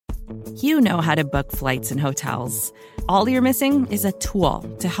You know how to book flights and hotels. All you're missing is a tool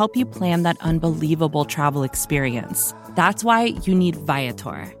to help you plan that unbelievable travel experience. That's why you need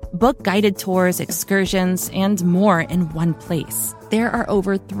Viator. Book guided tours, excursions, and more in one place. There are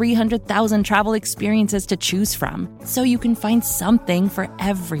over 300,000 travel experiences to choose from, so you can find something for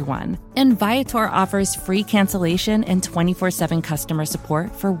everyone. And Viator offers free cancellation and 24/7 customer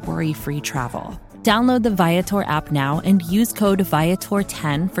support for worry-free travel. Download the Viator app now and use code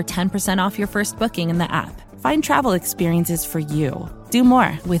Viator10 for 10% off your first booking in the app. Find travel experiences for you. Do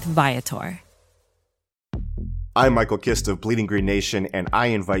more with Viator. I'm Michael Kist of Bleeding Green Nation, and I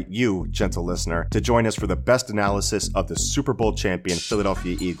invite you, gentle listener, to join us for the best analysis of the Super Bowl champion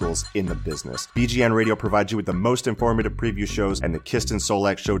Philadelphia Eagles in the business. BGN Radio provides you with the most informative preview shows, and the Kist and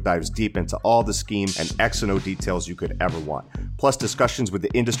Solak show dives deep into all the scheme and X and O details you could ever want. Plus discussions with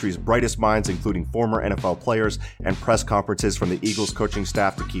the industry's brightest minds, including former NFL players, and press conferences from the Eagles coaching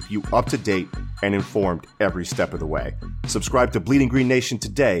staff to keep you up to date and informed every step of the way. Subscribe to Bleeding Green Nation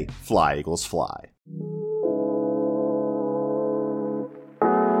today. Fly, Eagles, fly.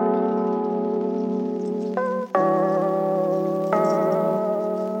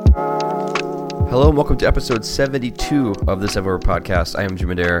 Hello and welcome to episode 72 of the Seven Word Podcast. I am Jim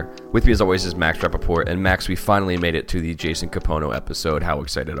Adair. With me as always is Max Rappaport. And Max, we finally made it to the Jason Capono episode. How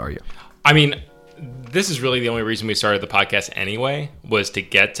excited are you? I mean, this is really the only reason we started the podcast anyway, was to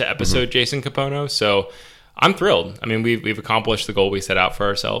get to episode Jason Capono. So I'm thrilled. I mean, we've accomplished the goal we set out for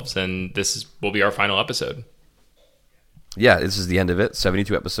ourselves, and will be our final episode. Yeah, this is the end of it.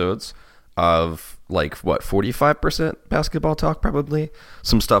 72 episodes of 45% basketball talk, probably.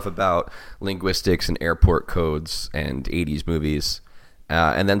 Some stuff about linguistics and airport codes and 80s movies,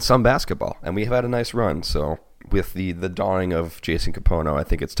 and then some basketball. And we have had a nice run. So with the dawning of Jason Capono, I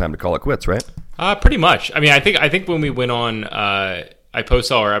think it's time to call it quits, right? Pretty much. I mean, I think when we went on, I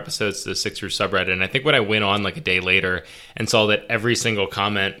post all our episodes to the Sixers subreddit, and I think when I went on like a day later and saw that every single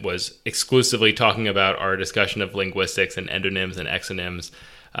comment was exclusively talking about our discussion of linguistics and endonyms and exonyms,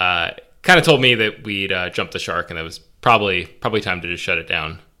 kind of told me that we'd jumped the shark, and it was probably time to just shut it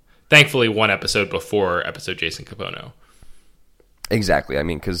down. Thankfully, one episode before episode Jason Capono. Exactly. I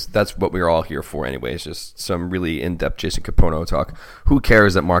mean, because that's what we're all here for anyways, just some really in-depth Jason Capono talk. Who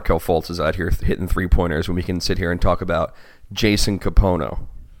cares that Markelle Fultz is out here hitting three-pointers when we can sit here and talk about Jason Capono?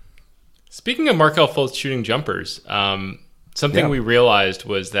 Speaking of Markelle Fultz shooting jumpers, something we realized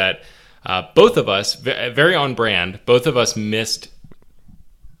was that both of us, very on brand, both of us missed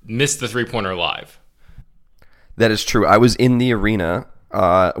the three-pointer live. That is true. I was in the arena,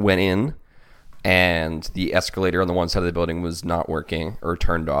 went in, and the escalator on the one side of the building was not working or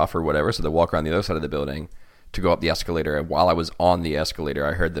turned off or whatever, so they walk around the other side of the building to go up the escalator. And while I was on the escalator,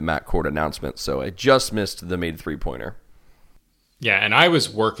 I heard the Matt Cord announcement, so I just missed the made three-pointer. Yeah, and I was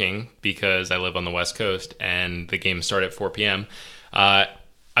working because I live on the West Coast, and the game started at 4 p.m.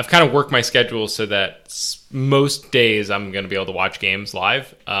 I've kind of worked my schedule so that most days I'm going to be able to watch games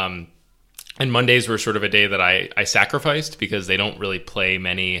live. And Mondays were sort of a day that I sacrificed because they don't really play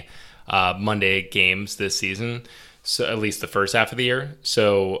many Monday games this season, so at least the first half of the year.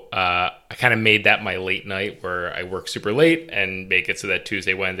 So I kind of made that my late night where I work super late and make it so that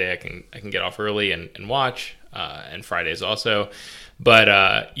Tuesday, Wednesday I can get off early and watch, and Fridays also. But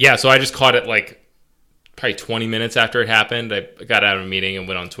so I just caught it like probably 20 minutes after it happened. I got out of a meeting and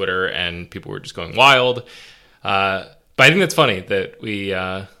went on Twitter, and people were just going wild. But I think that's funny that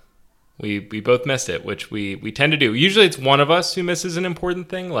we both missed it, which we tend to do. Usually it's one of us who misses an important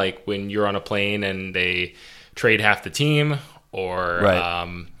thing, like when you're on a plane and they trade half the team, or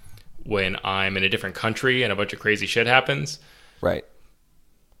right. When I'm in a different country and a bunch of crazy shit happens. Right.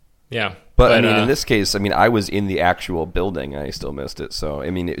 Yeah. But I mean, in this case, I mean, I was in the actual building and I still missed it. So, I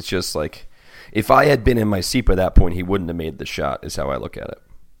mean, it's just like, if I had been in my seat by that point, he wouldn't have made the shot, is how I look at it.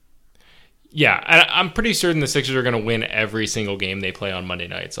 Yeah, I'm pretty certain the Sixers are going to win every single game they play on Monday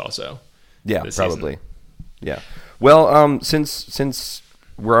nights also. Yeah, probably. Season. Yeah. Well, since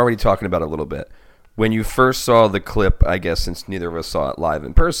we're already talking about it a little bit, when you first saw the clip, I guess since neither of us saw it live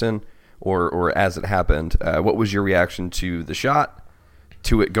in person or as it happened, what was your reaction to the shot,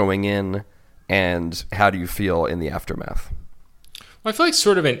 to it going in, and how do you feel in the aftermath? Well, I feel like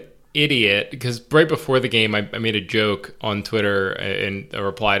sort of an idiot because right before the game I made a joke on Twitter in a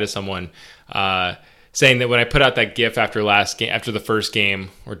reply to someone saying that when I put out that GIF after the first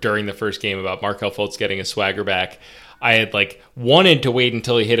game or during the first game about Markelle Fultz getting his swagger back, I had like wanted to wait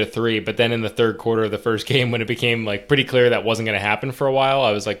until he hit a three, but then in the third quarter of the first game when it became like pretty clear that wasn't going to happen for a while,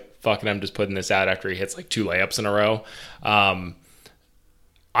 I was like, fuck it, I'm just putting this out after he hits like 2 layups in a row.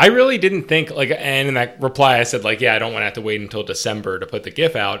 I really didn't think and in that reply I said I don't want to have to wait until December to put the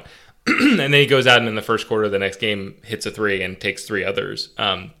GIF out. And then he goes out and in the first quarter of the next game hits a 3 and takes 3 others.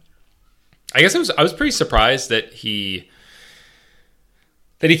 I guess I was pretty surprised that he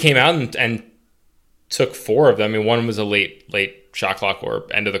came out and took 4 of them. I mean, one was a late shot clock or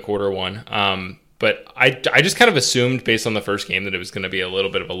end of the quarter one. But I just kind of assumed based on the first game that it was going to be a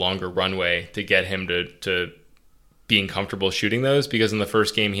little bit of a longer runway to get him to being comfortable shooting those, because in the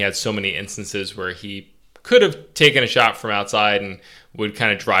first game he had so many instances where he could have taken a shot from outside and would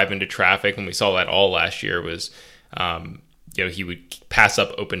kind of drive into traffic. And we saw that all last year was, he would pass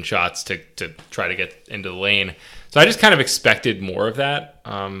up open shots to try to get into the lane. So I just kind of expected more of that.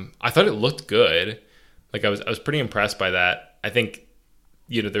 I thought it looked good. I was pretty impressed by that. I think,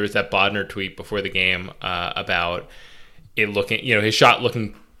 there was that Bodner tweet before the game about it looking, his shot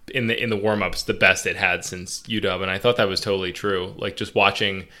looking in the warm-ups the best it had since UW. And I thought that was totally true. Just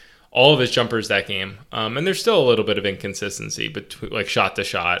watching all of his jumpers that game. And there's still a little bit of inconsistency between shot to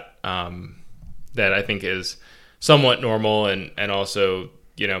shot that I think is somewhat normal and also,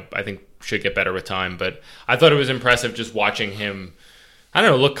 I think should get better with time. But I thought it was impressive just watching him, I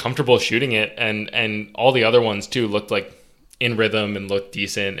don't know, look comfortable shooting it. And all the other ones too looked in rhythm and looked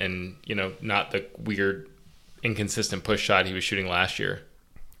decent and, not the weird inconsistent push shot he was shooting last year.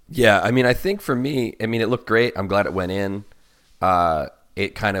 Yeah, I mean, I think for me, it looked great. I'm glad it went in.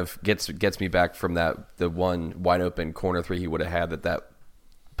 It kind of gets me back from the one wide open corner 3 he would have had that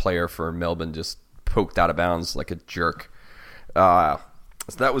player for Melbourne just poked out of bounds like a jerk. So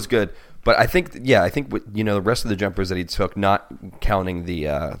that was good. But I think the rest of the jumpers that he took, not counting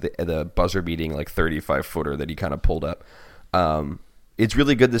the buzzer beating 35 footer that he kind of pulled up, it's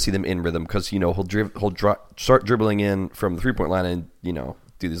really good to see them in rhythm because he'll start dribbling in from the 3-point line and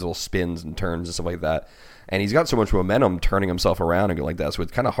do these little spins and turns and stuff like that. And he's got so much momentum turning himself around and going like that. So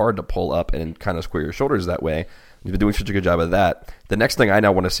it's kind of hard to pull up and kind of square your shoulders that way. He's been doing such a good job of that. The next thing I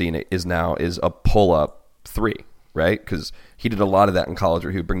now want to see is a pull-up 3, right? Because he did a lot of that in college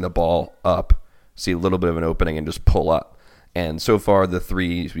where he would bring the ball up, see a little bit of an opening, and just pull up. And so far, the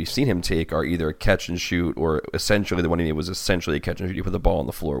 3s we've seen him take are either a catch and shoot or essentially the one he did was essentially a catch and shoot. He put the ball on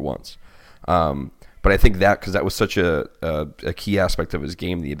the floor once. But I think because that was such a key aspect of his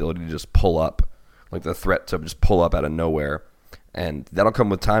game, the ability to just pull up, the threat to just pull up out of nowhere. And that'll come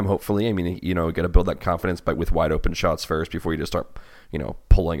with time, hopefully. I mean, you got to build that confidence with wide open shots first before you just start,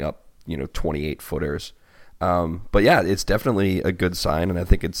 pulling up, 28 footers. But yeah, it's definitely a good sign. And I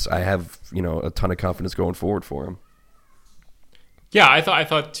think I have, a ton of confidence going forward for him. Yeah, I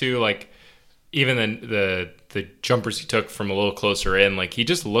thought too, even the jumpers he took from a little closer in, he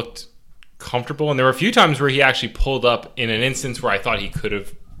just looked comfortable. And there were a few times where he actually pulled up in an instance where I thought he could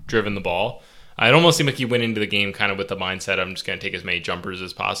have driven the ball. It almost seemed like he went into the game kind of with the mindset, I'm just going to take as many jumpers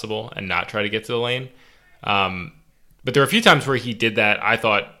as possible and not try to get to the lane. But there were a few times where he did that. I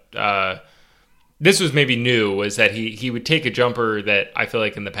thought this was maybe new, was that he would take a jumper that I feel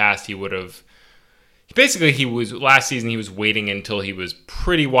like in the past he would have. Last season he was waiting until he was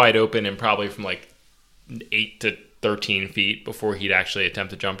pretty wide open and probably from 8 to 13 feet before he'd actually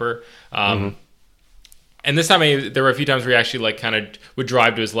attempt a jumper. And this time there were a few times where he actually kind of would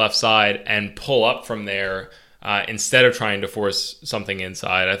drive to his left side and pull up from there instead of trying to force something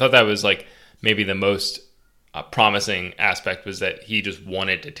inside. I thought that was maybe the most promising aspect, was that he just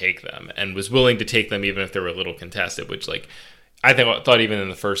wanted to take them and was willing to take them even if they were a little contested, which I thought even in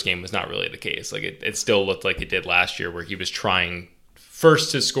the first game was not really the case. It still looked like it did last year, where he was trying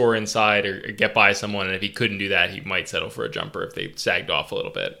first to score inside or get by someone, and if he couldn't do that, he might settle for a jumper if they sagged off a little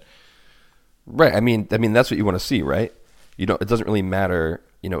bit. Right. I mean that's what you want to see, right? It doesn't really matter.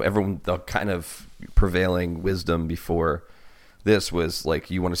 Everyone, the kind of prevailing wisdom before this was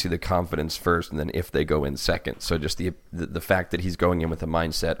you want to see the confidence first, and then if they go in second. So just the fact that he's going in with the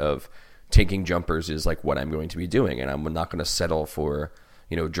mindset of taking jumpers is what I'm going to be doing, and I'm not going to settle for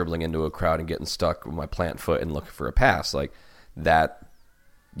dribbling into a crowd and getting stuck with my plant foot and looking for a pass that.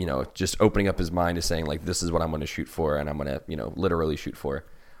 Just opening up his mind to saying this is what I'm going to shoot for, and I'm going to literally shoot for.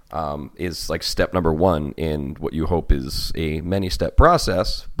 Is step number 1 in what you hope is a many-step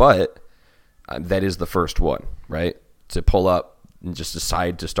process, but that is the first one, right? To pull up and just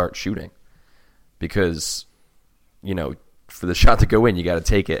decide to start shooting. Because, for the shot to go in, you got to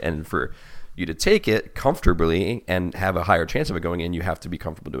take it, and for you to take it comfortably and have a higher chance of it going in, you have to be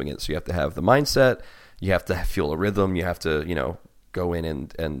comfortable doing it. So you have to have the mindset, you have to feel a rhythm, you have to, go in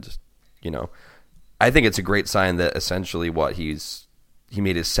and I think it's a great sign that essentially he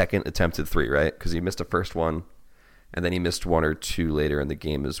made his second attempted 3, right? Because he missed the first one, and then he missed 1 or 2 later in the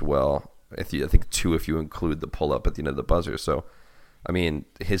game as well. I think 2 if you include the pull-up at the end of the buzzer. So I mean,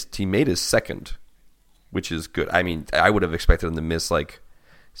 his teammate is second, which is good. I mean, I would have expected him to miss like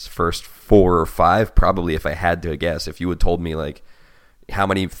his first 4 or 5, probably, if I had to guess. If you had told me like how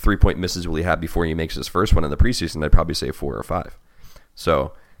many 3-point misses will he have before he makes his first one in the preseason, I'd probably say 4 or 5.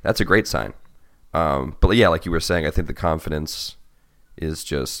 So that's a great sign. But yeah, like you were saying, I think the confidence is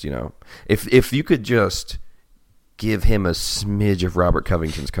just, if you could just give him a smidge of Robert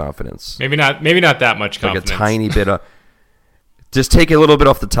Covington's confidence. Maybe not that much confidence. Like a tiny bit of, just take it a little bit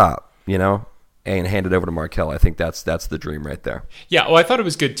off the top, and hand it over to Markelle. I think that's the dream right there. Yeah, well, I thought it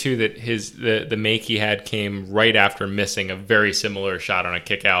was good too that the make he had came right after missing a very similar shot on a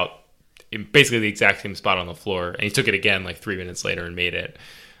kick out, in basically the exact same spot on the floor, and he took it again like 3 minutes later and made it.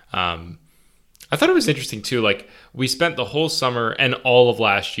 I thought it was interesting too. Like, we spent the whole summer and all of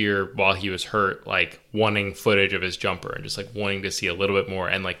last year while he was hurt, like wanting footage of his jumper and just like wanting to see a little bit more,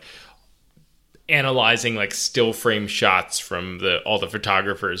 and like analyzing like still frame shots from all the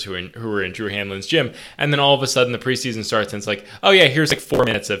photographers who were in Drew Hanlon's gym. And then all of a sudden the preseason starts and it's like, oh yeah, here's like 4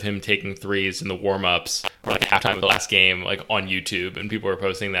 minutes of him taking threes in the warm-ups or like halftime of the last game, like on YouTube, and people are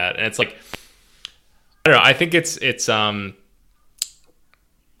posting that. And it's like, I don't know, I think it's almost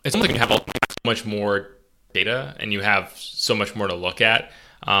like you have so much more data and you have so much more to look at.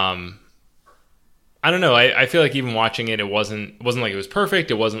 I don't know. I feel like even watching it, it wasn't like it was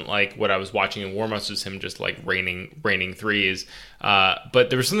perfect. It wasn't like what I was watching in warm-ups was him just like raining threes. But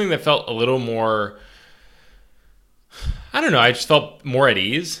there was something that felt a little more, I don't know. I just felt more at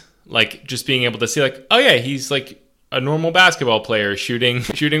ease. Like just being able to see like, oh yeah, he's like a normal basketball player shooting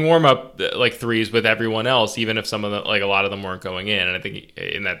warm-up like threes with everyone else, even if some of them, like a lot of them weren't going in. And I think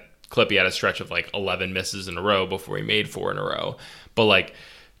in that clip he had a stretch of like 11 misses in a row before he made 4 in a row. But like,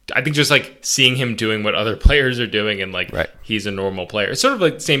 I think just like seeing him doing what other players are doing and like He's a normal player. It's sort of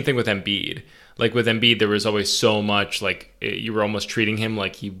like the same thing with Embiid. Like with Embiid, there was always so much like you were almost treating him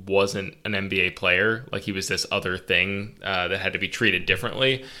like he wasn't an NBA player, like he was this other thing that had to be treated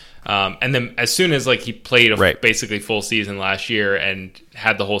differently. And then as soon as like he played basically full season last year and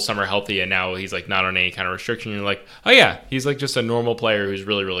had the whole summer healthy, and now he's like not on any kind of restriction, you're like, oh yeah, he's like just a normal player who's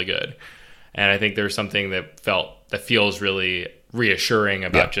really, really good. And I think there's something that feels really reassuring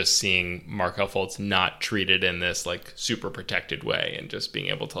about just seeing Markelle Fultz not treated in this like super protected way, and just being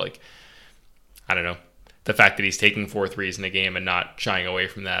able to like, I don't know, the fact that he's taking 4 threes in a game and not shying away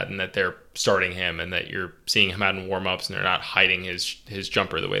from that, and that they're starting him, and that you're seeing him out in warm-ups and they're not hiding his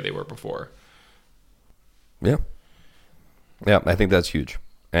jumper the way they were before. Yeah, I think that's huge,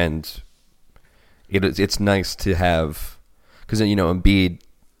 and it's nice to have, because Embiid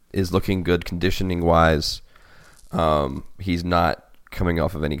is looking good conditioning wise. He's not coming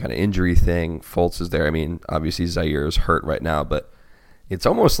off of any kind of injury thing. Fultz is there. I mean, obviously Zaire is hurt right now, but it's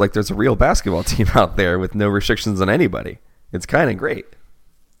almost like there's a real basketball team out there with no restrictions on anybody. It's kind of great.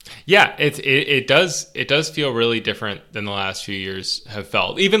 Yeah, it does feel really different than the last few years have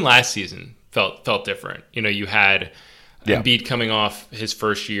felt. Even last season felt different. You had Embiid coming off his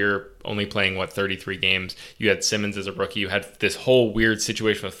first year, only playing 33 games. You had Simmons as a rookie. You had this whole weird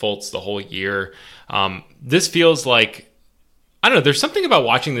situation with Fultz the whole year. This feels like, I don't know, there's something about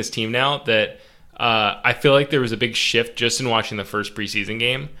watching this team now that I feel like there was a big shift just in watching the first preseason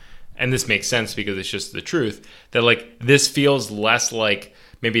game. And this makes sense because it's just the truth, that like this feels less like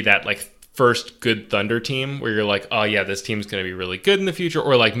maybe that like first good Thunder team where you're like, oh yeah, this team's going to be really good in the future,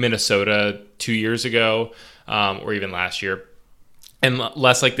 or like Minnesota 2 years ago, or even last year. And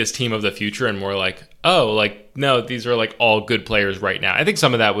less like this team of the future, and more like, oh, like, no, these are like all good players right now. I think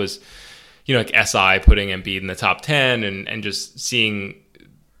some of that was, like SI putting Embiid in the top 10 and just seeing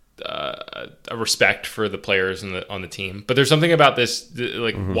a respect for the players on the team. But there's something about this,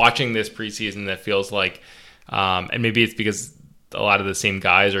 like watching this preseason, that feels like, and maybe it's because a lot of the same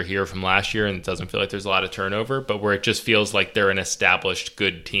guys are here from last year and it doesn't feel like there's a lot of turnover, but where it just feels like they're an established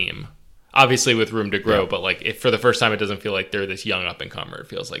good team. Obviously with room to grow, but like if for the first time it doesn't feel like they're this young up-and-comer. It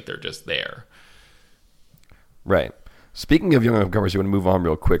feels like they're just there. Right. Speaking of young up-and-comers, you want to move on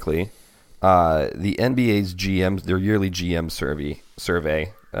real quickly. The NBA's GMs, their yearly GM survey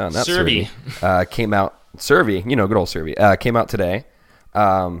came out. Survey, good old survey, came out today.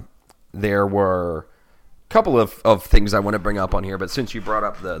 There were a couple of things I want to bring up on here, but since you brought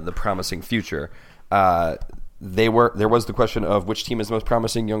up the promising future, there was the question of which team is the most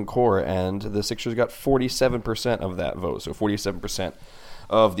promising young core, and the Sixers got 47% of that vote. So 47%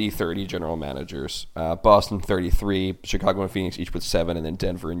 of the 30 general managers. Boston 33, Chicago and Phoenix each with 7, and then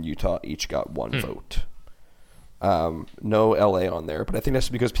Denver and Utah each got 1 vote. No LA on there, but I think that's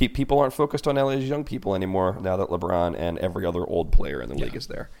because people aren't focused on LA's young people anymore now that LeBron and every other old player in the league is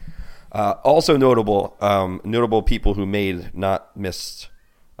there. Also notable people who made, not missed,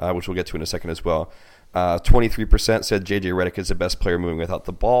 which we'll get to in a second as well. 23% said J.J. Redick is the best player moving without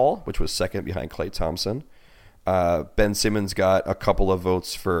the ball, which was second behind Klay Thompson. Ben Simmons got a couple of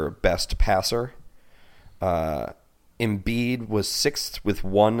votes for best passer. Embiid was sixth with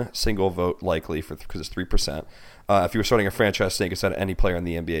one single vote likely because it's 3%. If you were starting a franchise snake instead of any player in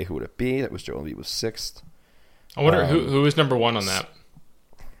the NBA, who would it be? That was Joel Embiid was sixth. I wonder who was number one on that.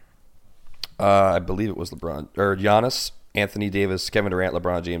 I believe it was LeBron or Giannis, Anthony Davis, Kevin Durant,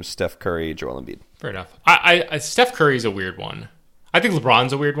 LeBron James, Steph Curry, Joel Embiid. Fair enough. I Steph Curry's a weird one. I think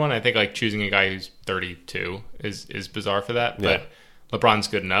LeBron's a weird one. I think like choosing a guy who's 32 is bizarre for that. But LeBron's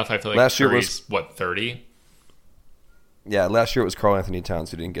good enough. I feel like last year Curry's, 30? Yeah, last year it was Karl Anthony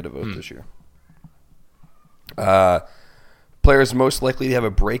Towns who didn't get a vote this year. Players most likely to have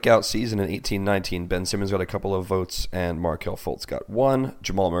a breakout season in 18-19. Ben Simmons got a couple of votes, and Markelle Fultz got one.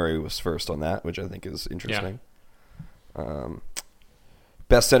 Jamal Murray was first on that, which I think is interesting. Yeah.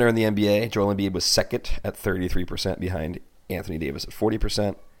 Best center in the NBA, Joel Embiid was second at 33% behind Anthony Davis at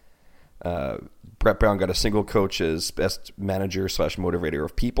 40%. Brett Brown got a single coach as best manager / motivator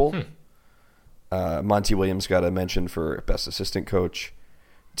of people. Monty Williams got a mention for best assistant coach.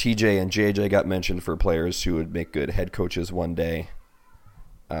 TJ and JJ got mentioned for players who would make good head coaches one day.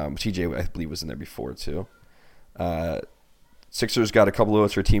 TJ, I believe, was in there before, too. Sixers got a couple of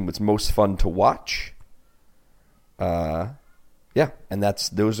votes for team that's most fun to watch. Yeah, and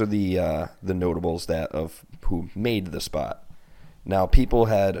those are the notables that of who made the spot. Now,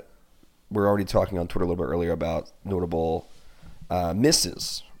 we're already talking on Twitter a little bit earlier about notable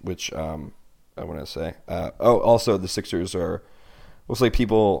misses, which I want to say. Also, the Sixers are most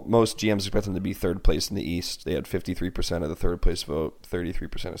GMs expect them to be third place in the East. They had 53% of the third place vote,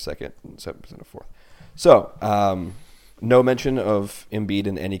 33% of second, and 7% of fourth. So, no mention of Embiid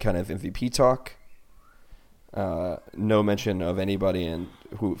in any kind of MVP talk. No mention of anybody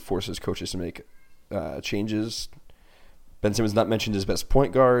who forces coaches to make changes. Ben Simmons not mentioned as best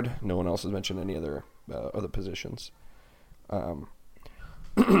point guard. No one else has mentioned any other positions.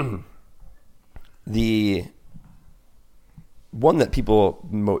 The one that people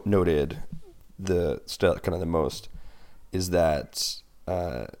noted kind of the most is that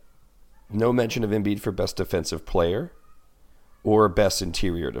no mention of Embiid for best defensive player or best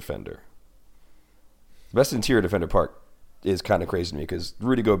interior defender. The best interior defender part is kind of crazy to me because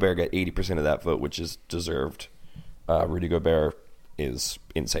Rudy Gobert got 80% of that vote, which is deserved. Rudy Gobert is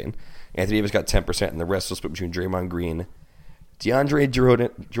insane. Anthony Davis got 10%, and the rest was split between Draymond Green, DeAndre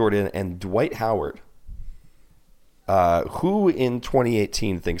Jordan, and Dwight Howard. Who in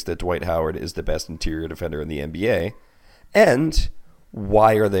 2018 thinks that Dwight Howard is the best interior defender in the NBA? And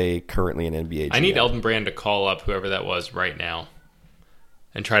why are they currently an NBA GM? I need Elton Brand to call up whoever that was right now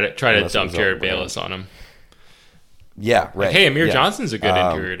and try to dump Jared Bayless on him. Yeah, right. Like, hey, Amir Johnson's a good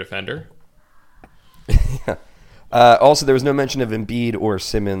interior defender. Also, there was no mention of Embiid or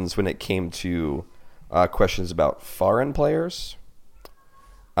Simmons when it came to questions about foreign players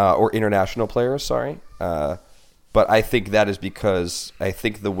or international players, sorry. But I think that is because I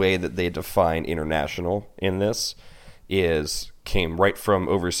think the way that they define international in this came right from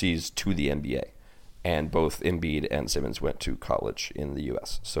overseas to the NBA. And both Embiid and Simmons went to college in the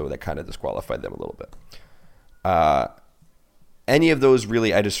U.S., so that kind of disqualified them a little bit. Any of those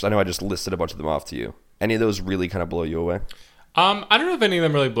really, I know I just listed a bunch of them off to you. Any of those really kind of blow you away? I don't know if any of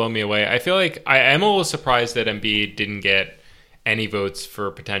them really blow me away. I feel like I am a little surprised that Embiid didn't get any votes for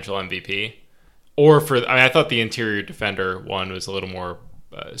potential MVP. I thought the interior defender one was a little more,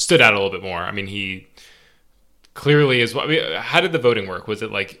 stood out a little bit more. I mean, he clearly is. How did the voting work? Was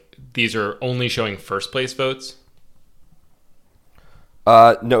it like these are only showing first place votes?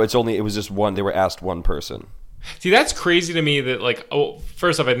 No, it was just one. They were asked one person. See, that's crazy to me that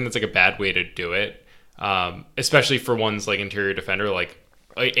first off, I think that's like a bad way to do it. Especially for ones like interior defender, like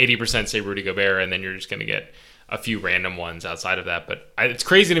 80% say Rudy Gobert, and then you're just going to get a few random ones outside of that. But it's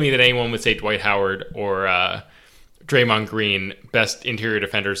crazy to me that anyone would say Dwight Howard or Draymond Green best interior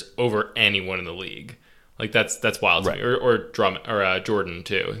defenders over anyone in the league. Like that's wild to me. Or Jordan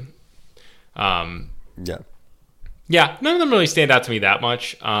too. Yeah, none of them really stand out to me that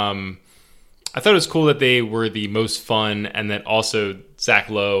much. I thought it was cool that they were the most fun, and that also Zach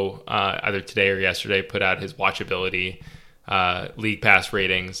Lowe, either today or yesterday, put out his watchability league pass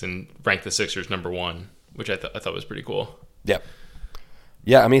ratings and ranked the Sixers number one, which I thought was pretty cool. Yeah.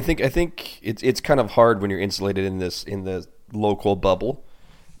 I mean, I think it's kind of hard when you're insulated in the local bubble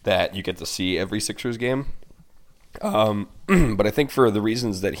that you get to see every Sixers game. But I think for the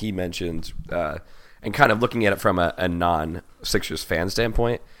reasons that he mentioned, and kind of looking at it from a non-Sixers fan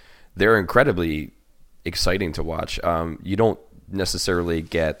standpoint, they're incredibly exciting to watch. You don't necessarily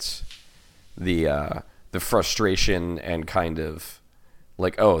get the frustration and kind of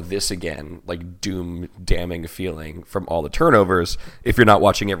like, oh, this again, like doom damning feeling from all the turnovers if you're not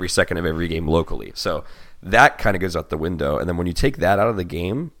watching every second of every game locally. So that kind of goes out the window. And then when you take that out of the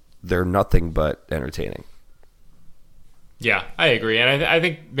game, they're nothing but entertaining. Yeah, I agree. And I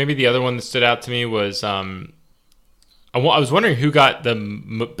think maybe the other one that stood out to me was I was wondering who got the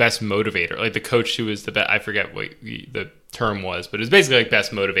best motivator, like the coach who was the best. I forget what the term was, but it was basically like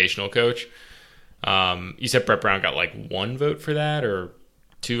best motivational coach. You said Brett Brown got like 1 vote for that or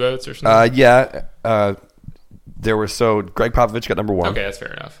 2 votes or something? There were, so Greg Popovich got number 1. Okay, that's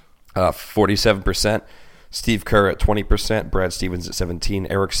fair enough. 47%. Steve Kerr at 20%. Brad Stevens at 17%.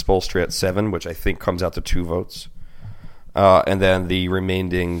 Eric Spoelstra at 7%, which I think comes out to 2 votes. And then the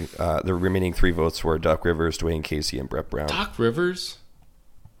remaining 3 votes were Doc Rivers, Dwayne Casey, and Brett Brown. Doc Rivers?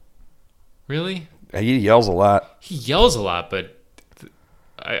 Really? He yells a lot. He yells a lot, but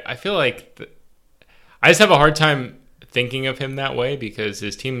I feel like I just have a hard time thinking of him that way because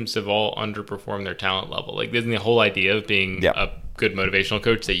his teams have all underperformed their talent level. Like, isn't the whole idea of being a good motivational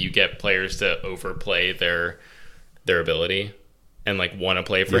coach that you get players to overplay their ability and like want to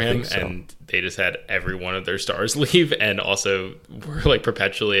play for him? So. And they just had every one of their stars leave and also were like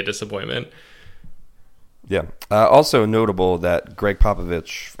perpetually a disappointment. Yeah. Also notable that Greg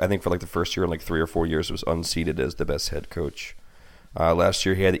Popovich, I think for like the first year in like 3 or 4 years, was unseated as the best head coach. Last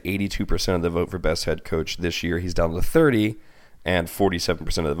year he had 82% of the vote for best head coach. This year he's down to 30%, and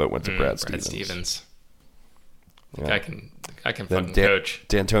 47% of the vote went to Brad Stevens. Yeah. I can fucking coach.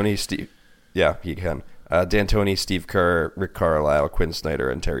 D'Antoni, Steve. Yeah, he can. D'Antoni, Steve Kerr, Rick Carlisle, Quinn Snyder,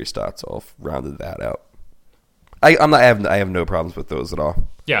 and Terry Stotts all rounded that out. I have no problems with those at all.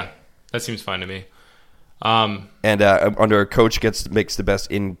 Yeah, that seems fine to me. And under a coach makes the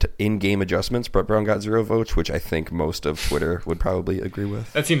best in-game adjustments, Brett Brown got 0 votes, which I think most of Twitter would probably agree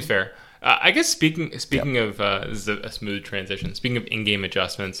with. That seems fair. I guess speaking of this is a smooth transition. Speaking of in-game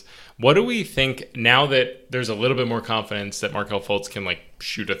adjustments, what do we think now that there's a little bit more confidence that Markelle Fultz can like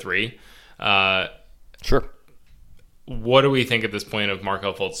shoot a 3? Sure. What do we think at this point of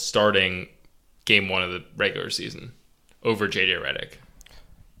Markelle Fultz starting game 1 of the regular season over JJ Redick?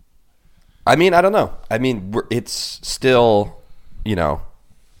 I mean, I don't know. I mean, it's still,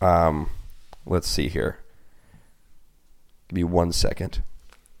 let's see here. Give me 1 second.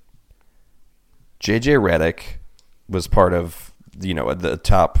 JJ Redick was part of, one of the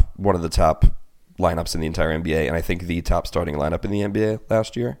top lineups in the entire NBA, and I think the top starting lineup in the NBA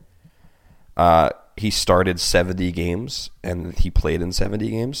last year. He started 70 games, and he played in 70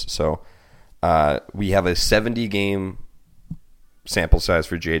 games. So we have a 70-game sample size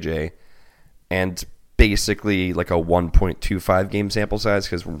for JJ, and basically like a 1.25 game sample size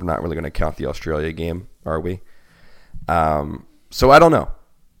because we're not really going to count the Australia game, are we? So I don't know.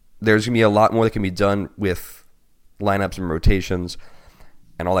 There's going to be a lot more that can be done with lineups and rotations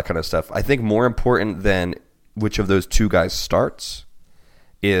and all that kind of stuff. I think more important than which of those 2 guys starts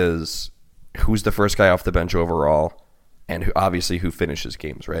is who's the first guy off the bench overall and who finishes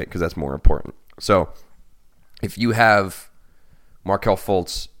games, right? Because that's more important. So if you have Markelle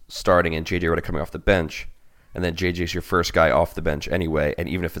Fultz starting and JJ Redick coming off the bench, and then JJ's your first guy off the bench anyway, and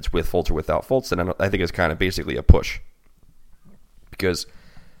even if it's with Fultz or without Fultz, then I think it's kind of basically a push. Because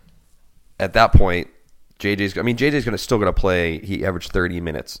at that point, JJ's still going to play. He averaged 30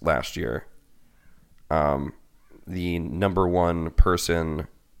 minutes last year. The number 1 person,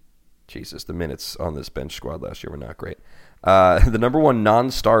 the minutes on this bench squad last year were not great. The number 1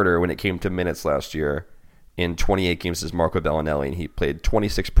 non-starter when it came to minutes last year in 28 games is Marco Bellinelli, and he played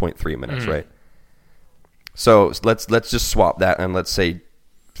 26.3 minutes, right? So let's just swap that, and let's say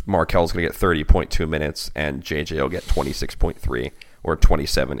Markelle's going to get 30.2 minutes, and JJ will get 26.3 or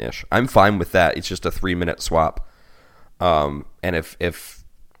 27-ish. I'm fine with that. It's just a 3-minute swap. And if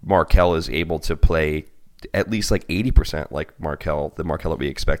Markelle is able to play at least like 80% like the Markelle that we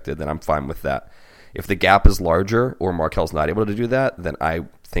expected, then I'm fine with that. If the gap is larger or Markelle's not able to do that, then I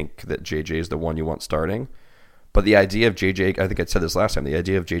think that JJ is the one you want starting. But the idea of JJ, I think I said this last time, the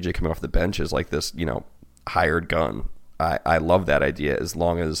idea of JJ coming off the bench is like this, hired gun. I love that idea as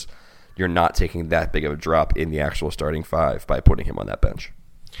long as you're not taking that big of a drop in the actual starting 5 by putting him on that bench.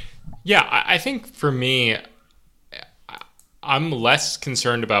 Yeah, I think for me, I'm less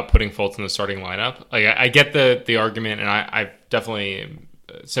concerned about putting Fultz in the starting lineup. Like I get the argument, and I definitely am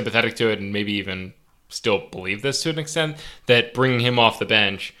sympathetic to it, and maybe even still believe this to an extent, that bringing him off the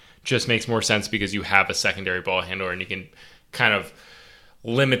bench just makes more sense because you have a secondary ball handler, and you can kind of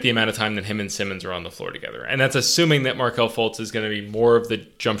limit the amount of time that him and Simmons are on the floor together. And that's assuming that Markelle Fultz is going to be more of the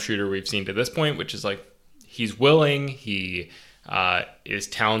jump shooter we've seen to this point, which is like he's willing, he is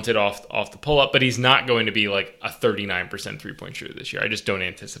talented off the pull-up, but he's not going to be like a 39% three-point shooter this year. I just don't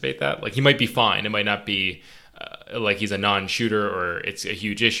anticipate that. Like he might be fine. It might not be like he's a non-shooter or it's a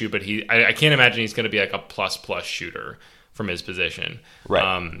huge issue, but I can't imagine he's going to be like a plus shooter from his position.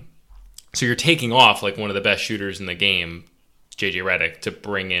 Right. So you're taking off like one of the best shooters in the game, JJ Redick, to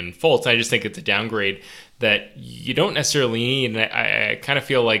bring in Fultz. I just think it's a downgrade that you don't necessarily need. And I kind of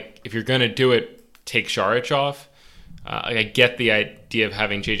feel like if you're going to do it, take Saric off. I get the idea of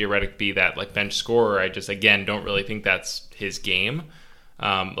having JJ Redick be that like bench scorer. I just, again, don't really think that's his game.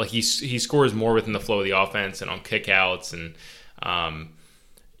 Like he scores more within the flow of the offense and on kickouts, and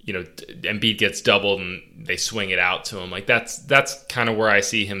Embiid gets doubled and they swing it out to him. Like that's kind of where I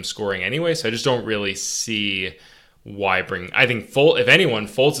see him scoring anyway. So I just don't really see why bring. I think if anyone,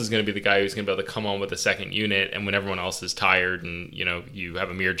 Fultz is going to be the guy who's going to be able to come on with a second unit, and when everyone else is tired and you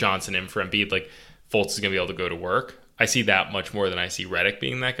have Amir Johnson in for Embiid, like Fultz is going to be able to go to work. I see that much more than I see Redick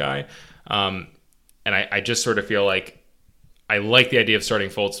being that guy. And I just sort of feel like I like the idea of starting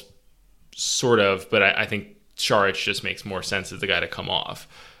Fultz, sort of, but I think Saric just makes more sense as the guy to come off.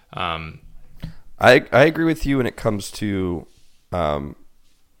 I agree with you when it comes to wanting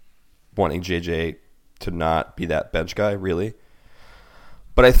JJ to not be that bench guy, really.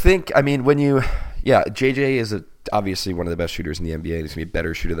 But I think, JJ is obviously one of the best shooters in the NBA. He's going to be a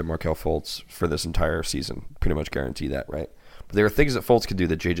better shooter than Markelle Fultz for this entire season. Pretty much guarantee that, right? But there are things that Fultz can do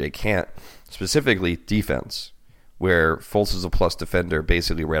that JJ can't, specifically defense, where Fultz is a plus defender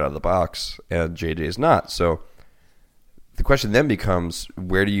basically right out of the box, and JJ is not. So the question then becomes,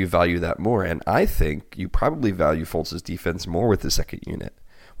 where do you value that more? And I think you probably value Fultz's defense more with the second unit.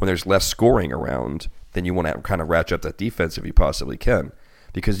 When there's less scoring around, then you want to kind of ratchet up that defense if you possibly can.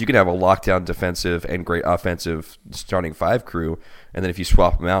 Because you can have a lockdown defensive and great offensive starting five crew, and then if you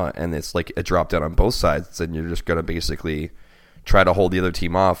swap them out and it's like a drop down on both sides, then you're just going to basically try to hold the other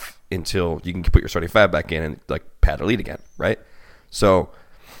team off until you can put your starting five back in and like pad a lead again, right? So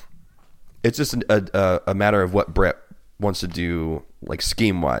it's just a matter of what Brett wants to do, like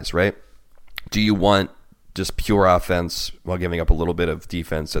scheme-wise, right? Do you want just pure offense while giving up a little bit of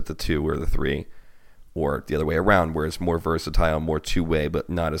defense at the 2 or the 3? Or the other way around, where it's more versatile, more two-way, but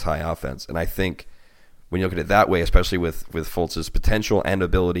not as high offense. And I think when you look at it that way, especially with Fultz's potential and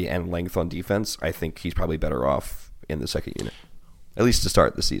ability and length on defense, I think he's probably better off in the second unit, at least to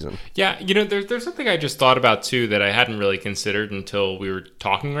start the season. Yeah, there's something I just thought about, too, that I hadn't really considered until we were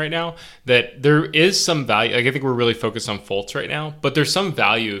talking right now, that there is some value. Like, I think we're really focused on Fultz right now, but there's some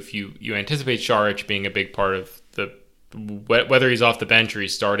value if you anticipate Saric being a big part of whether he's off the bench or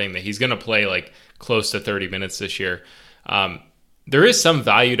he's starting, that he's going to play like close to 30 minutes this year. There is some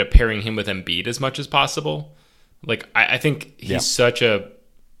value to pairing him with Embiid as much as possible. Like I think he's such a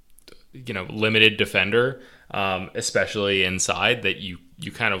limited defender, especially inside, that you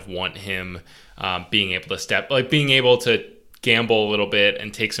kind of want him being able to being able to gamble a little bit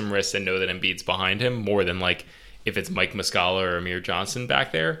and take some risks and know that Embiid's behind him more than like if it's Mike Muscala or Amir Johnson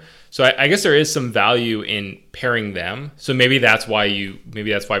back there. So I guess there is some value in pairing them. So maybe that's why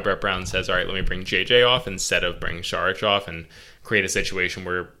Brett Brown says, all right, let me bring JJ off instead of bringing Saric off, and create a situation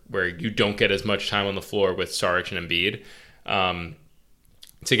where you don't get as much time on the floor with Saric and Embiid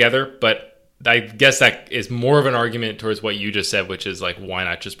together. But I guess that is more of an argument towards what you just said, which is like, why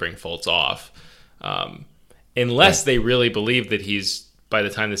not just bring Fultz off? Unless they really believe that by the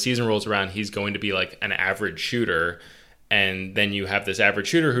time the season rolls around, he's going to be like an average shooter. And then you have this average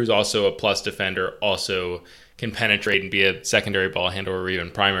shooter who's also a plus defender, also can penetrate and be a secondary ball handler or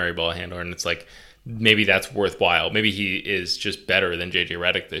even primary ball handler. And it's like, maybe that's worthwhile. Maybe he is just better than JJ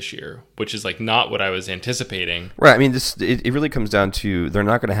Redick this year, which is like not what I was anticipating. Right. I mean, it really comes down to they're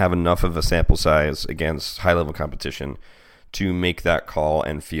not going to have enough of a sample size against high level competition to make that call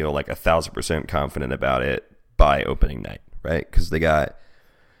and feel like 1,000% confident about it by opening night, right? Because they got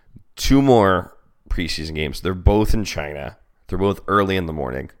 2 more preseason games. They're both in China. They're both early in the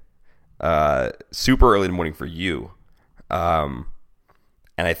morning. Super early in the morning for you.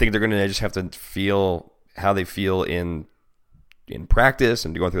 And I think they're going to just have to feel how they feel in practice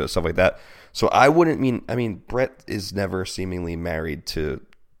and going through stuff like that. So I Brett is never seemingly married to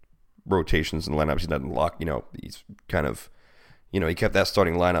rotations and lineups. He's not in lock. He's kind of, he kept that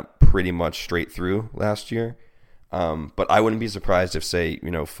starting lineup pretty much straight through last year. But I wouldn't be surprised if, say,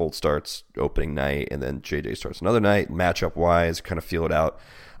 Fultz starts opening night and then JJ starts another night, matchup-wise, kind of feel it out.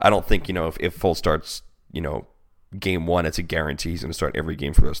 I don't think, if Fultz starts, game 1, it's a guarantee he's going to start every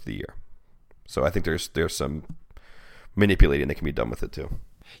game for the rest of the year. So I think there's some manipulating, they can be done with it too.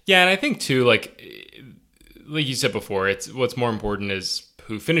 Yeah, and I think too, like you said before, it's what's more important is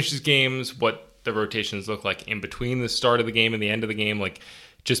who finishes games, what the rotations look like in between the start of the game and the end of the game. Like,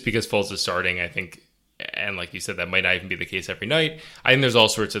 just because Fultz is starting, I think, and like you said, that might not even be the case every night. I think there's all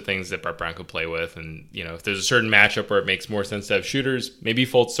sorts of things that Brett Brown could play with. And, if there's a certain matchup where it makes more sense to have shooters, maybe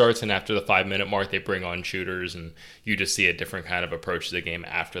Fultz starts, and after the 5-minute mark, they bring on shooters, and you just see a different kind of approach to the game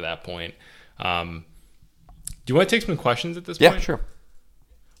after that point. Do you want to take some questions at this point? Yeah, sure.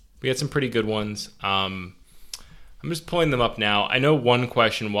 We had some pretty good ones. I'm just pulling them up now. I know one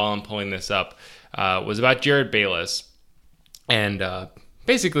question while I'm pulling this up was about Jared Bayless, and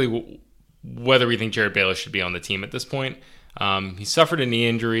basically whether we think Jared Bayless should be on the team at this point. He suffered a knee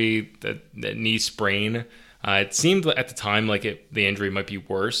injury, that knee sprain. It seemed at the time like the injury might be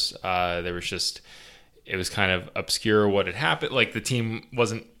worse. It was kind of obscure what had happened. Like, the team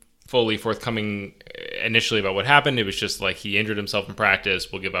wasn't fully forthcoming initially about what happened. It was just like he injured himself in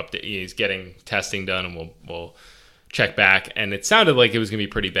practice. We'll give up. He's getting testing done, and we'll check back. And it sounded like it was going to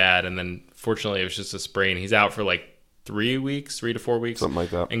be pretty bad. And then fortunately, it was just a sprain. He's out for like 3 to 4 weeks, something like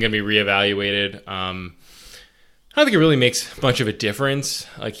that, and going to be reevaluated. I don't think it really makes much of a difference.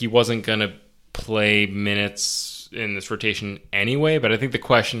 Like, he wasn't going to play minutes in this rotation anyway. But I think the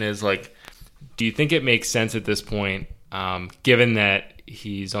question is, like, do you think it makes sense at this point, given that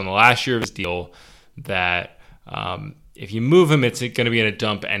he's on the last year of his deal, that if you move him, it's going to be in a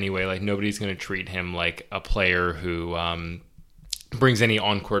dump anyway. Like, nobody's going to treat him like a player who brings any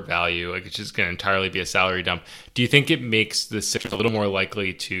on-court value. Like, it's just going to entirely be a salary dump. Do you think it makes the Sixers a little more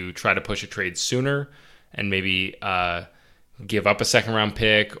likely to try to push a trade sooner and maybe give up a second-round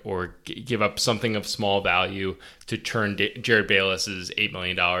pick or give up something of small value to turn Jared Bayless's $8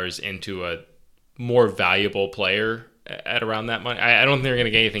 million into a more valuable player at around that money? I don't think they're going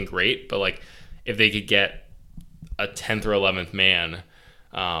to get anything great, but like, if they could get a 10th or 11th man,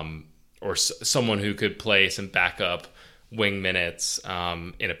 or someone who could play some backup wing minutes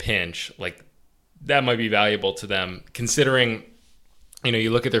in a pinch, like, that might be valuable to them, considering,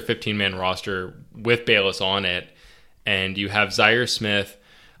 you look at their 15-man roster with Bayless on it, and you have Zaire Smith,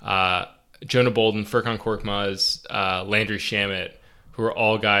 Jonah Bolden, Furkan Korkmaz, Landry Shamet, who are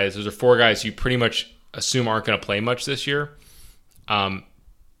all guys. Those are 4 guys you pretty much assume aren't going to play much this year,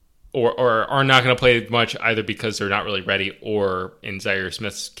 or are not going to play much either because they're not really ready, or in Zaire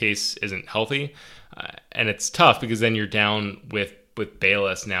Smith's case, isn't healthy. And it's tough because then you're down with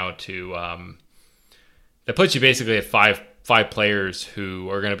Bayless now to that puts you basically at five players who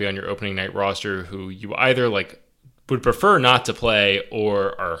are going to be on your opening night roster who you either like would prefer not to play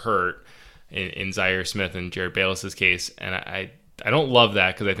or are hurt in Zaire Smith and Jared Bayless's case. And I don't love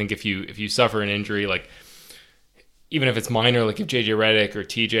that, because I think if you suffer an injury, like, even if it's minor, like if JJ Redick or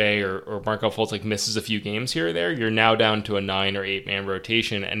TJ or Markelle Fultz like misses a few games here or there, you're now down to a 9 or 8 man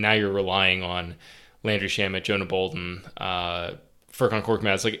rotation, and now you're relying on Landry Shamet, Jonah Bolden, Furkan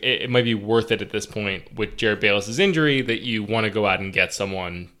Korkmaz. Like, it might be worth it at this point with Jared Bayless's injury that you want to go out and get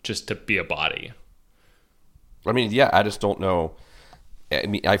someone just to be a body. I mean, yeah, I just don't know. I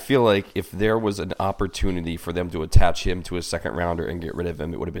mean, I feel like if there was an opportunity for them to attach him to a second rounder and get rid of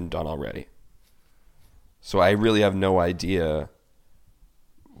him, it would have been done already. So I really have no idea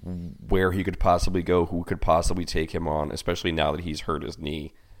where he could possibly go, who could possibly take him on, especially now that he's hurt his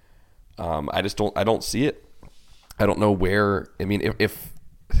knee. I don't see it. I don't know where. I mean, if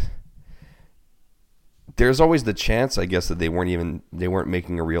there's always the chance, I guess, that they weren't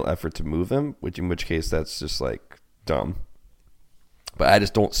making a real effort to move him, in which case that's just like dumb. But I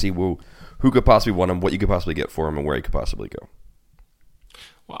just don't see who could possibly want him, what you could possibly get for him, and where he could possibly go.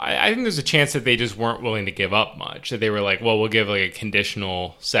 Well, I think there's a chance that they just weren't willing to give up much. That they were like, well, we'll give like a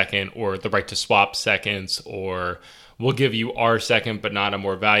conditional second, or the right to swap seconds, or we'll give you our second but not a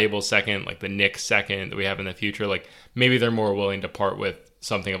more valuable second, like the Knicks second that we have in the future. Like, maybe they're more willing to part with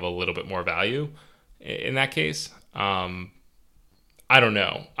something of a little bit more value in that case. I don't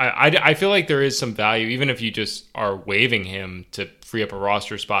know. I feel like there is some value, even if you just are waiving him to free up a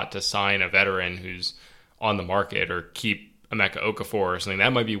roster spot to sign a veteran who's on the market, or keep Emeka Okafor or something.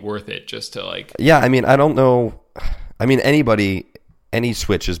 That might be worth it, just to like... Yeah, I mean, I don't know. I mean, any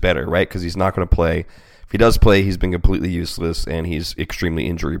switch is better, right? Because he's not going to play. If he does play, he's been completely useless, and he's extremely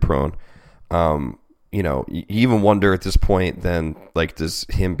injury prone. You even wonder at this point, then, like, does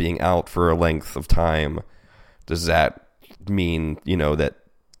him being out for a length of time, does that mean, that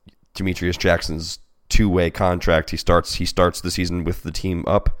Demetrius Jackson's 2-way contract, he starts the season with the team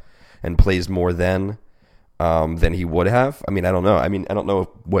up and plays more than he would have? I mean, I don't know. I mean, I don't know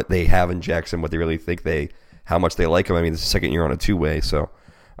what they have in Jackson, what they really think how much they like him. I mean, this is the second year on a 2-way, so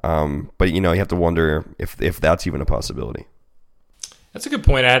But you have to wonder if that's even a possibility. That's a good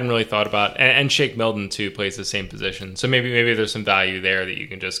point. I hadn't really thought about. And Shake Milton too plays the same position, so maybe there's some value there that you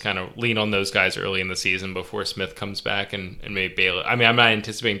can just kind of lean on those guys early in the season before Smith comes back and maybe Bayless. I mean, I'm not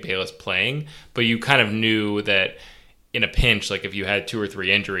anticipating Bayless playing, but you kind of knew that in a pinch, like if you had 2 or 3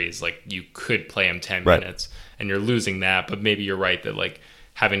 injuries, like you could play him 10 minutes, and you're losing that. But maybe you're right that like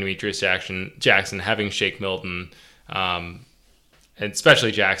having Demetrius Jackson, having Shake Milton, and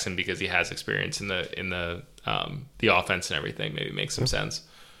especially Jackson because he has experience in the offense and everything, maybe makes some sense.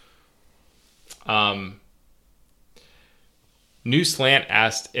 New Slant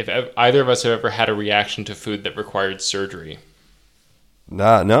asked if either of us have ever had a reaction to food that required surgery.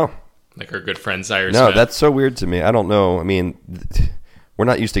 No. Like our good friend Zaire No, Smith. that's so weird to me. I don't know. I mean, we're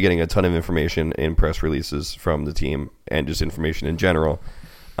not used to getting a ton of information in press releases from the team and just information in general.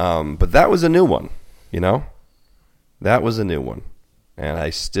 But that was a new one, That was a new one. And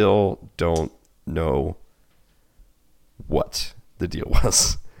I still don't know what the deal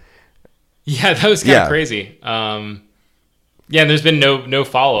was. Yeah, that was kind of crazy. And there's been no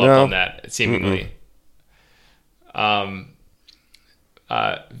follow-up on that, seemingly.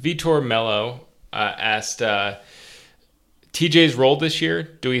 Vitor Mello asked, TJ's role this year,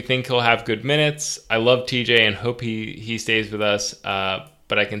 do we think he'll have good minutes? I love TJ and hope he stays with us,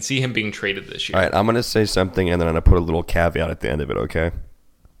 but I can see him being traded this year. All right, I'm going to say something, and then I'm going to put a little caveat at the end of it, okay?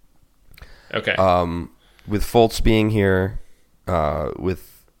 Okay. With Fultz being here,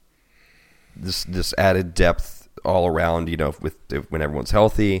 with this added depth all around, when everyone's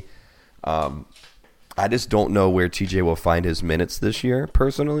healthy, I just don't know where TJ will find his minutes this year,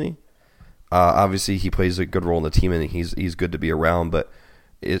 personally. Obviously, he plays a good role in the team, and he's good to be around, but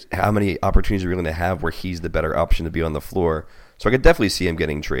how many opportunities are we going to have where he's the better option to be on the floor? So I could definitely see him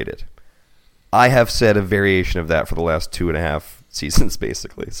getting traded. I have said a variation of that for the last 2.5 seasons,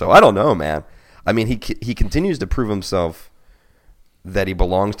 basically. So I don't know, man. I mean, he continues to prove himself that he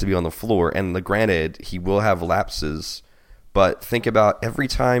belongs to be on the floor, and granted, he will have lapses, but think about every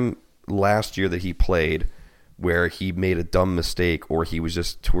time last year that he played where he made a dumb mistake or he was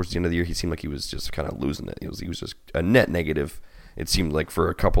just towards the end of the year, he seemed like he was just kind of losing it. He was just a net negative, it seemed like, for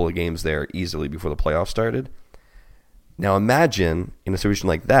a couple of games there easily before the playoffs started. Now imagine in a situation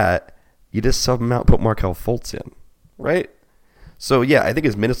like that, you just sub him out and put Markelle Fultz in, right? So yeah, I think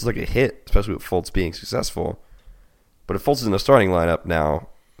his minutes is like a hit, especially with Fultz being successful. But if Fultz is in the starting lineup now,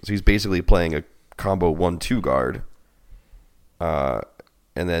 so he's basically playing a combo 1-2 guard, and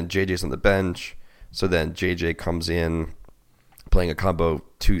then JJ's on the bench. So then JJ comes in playing a combo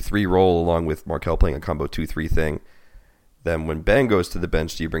 2-3 role along with Markelle playing a combo 2-3 thing. Then when Ben goes to the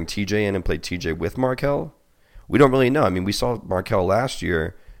bench, do you bring TJ in and play TJ with Markelle? We don't really know. I mean, we saw Markelle last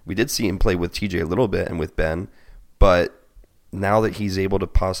year. We did see him play with TJ a little bit and with Ben. But now that he's able to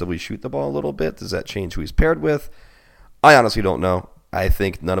possibly shoot the ball a little bit, does that change who he's paired with? I honestly don't know. I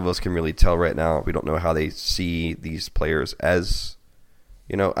think none of us can really tell right now. We don't know how they see these players as,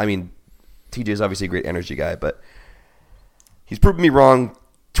 I mean, TJ's obviously a great energy guy, but he's proven me wrong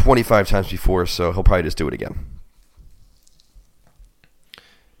 25 times before, so he'll probably just do it again.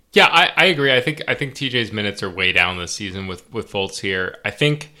 Yeah, I agree. I think TJ's minutes are way down this season with Fultz here. I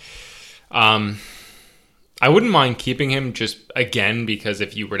think I wouldn't mind keeping him just again because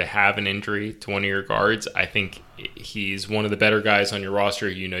if you were to have an injury to one of your guards, I think he's one of the better guys on your roster.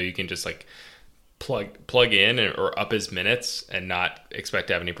 You can just like plug in or up his minutes and not expect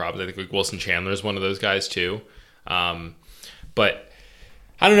to have any problems. I think like Wilson Chandler is one of those guys too. But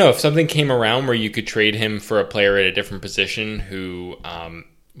I don't know if something came around where you could trade him for a player at a different position who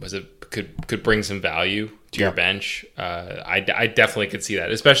could bring some value to your bench. I definitely could see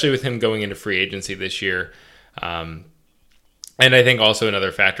that, especially with him going into free agency this year. And I think also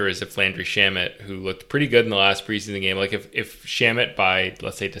another factor is if Landry Shamet, who looked pretty good in the last preseason game, like if Shamet by,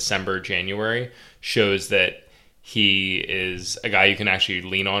 let's say, December, January, shows that he is a guy you can actually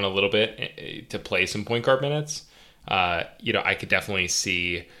lean on a little bit to play some point guard minutes, I could definitely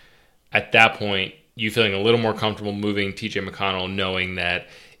see at that point you feeling a little more comfortable moving TJ McConnell, knowing that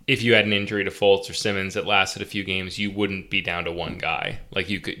if you had an injury to Fultz or Simmons that lasted a few games, you wouldn't be down to one guy. Like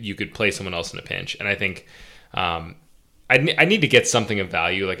you could play someone else in a pinch. And I think I need to get something of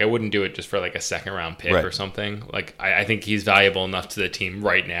value. Like I wouldn't do it just for like a second round pick or something. Like I think he's valuable enough to the team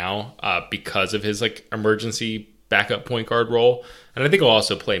right now because of his like emergency backup point guard role. And I think he'll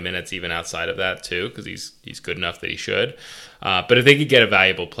also play minutes even outside of that too, because he's good enough that he should. But if they could get a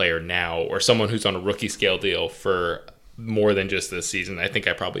valuable player now or someone who's on a rookie scale deal for more than just this season, I think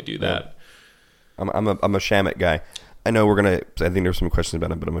I probably do that. I'm a Shamet guy. I know I think there's some questions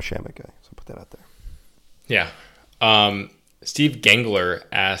about him, but I'm a Shamet guy. So I'll put that out there. Yeah. Steve Gengler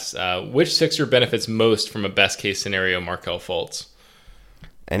asks, which Sixer benefits most from a best case scenario Markelle Fultz?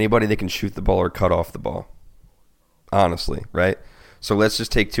 Anybody that can shoot the ball or cut off the ball. Honestly, right? So let's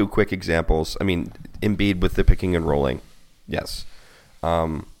just take two quick examples. I mean, Embiid with the picking and rolling. Yes.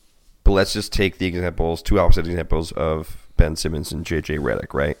 But let's just take the examples, two opposite examples of Ben Simmons and JJ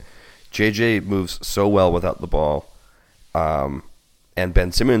Redick, right? JJ moves so well without the ball. And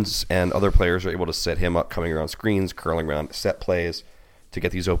Ben Simmons and other players are able to set him up coming around screens, curling around set plays to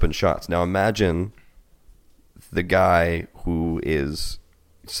get these open shots. Now imagine the guy who is,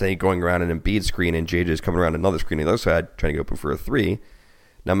 say, going around an Embiid screen and JJ is coming around another screen on the other side trying to go open for a three.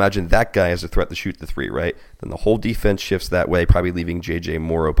 Now imagine that guy has a threat to shoot the three, right? Then the whole defense shifts that way, probably leaving JJ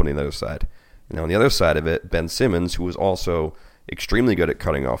more open on the other side. And now on the other side of it, Ben Simmons, who is also extremely good at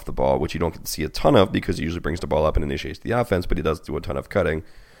cutting off the ball, which you don't get to see a ton of because he usually brings the ball up and initiates the offense, but he does do a ton of cutting.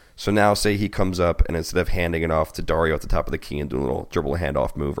 So now say he comes up and instead of handing it off to Dario at the top of the key and doing a little dribble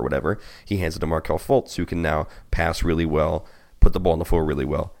handoff move or whatever, he hands it to Markelle Fultz, who can now pass really well, put the ball on the floor really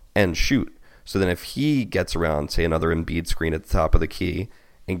well, and shoot. So then if he gets around, say, another Embiid screen at the top of the key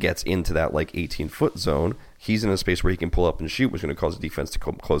and gets into that like 18-foot zone, he's in a space where he can pull up and shoot, which is going to cause the defense to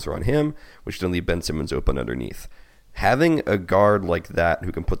come closer on him, which is going to leave Ben Simmons open underneath. Having a guard like that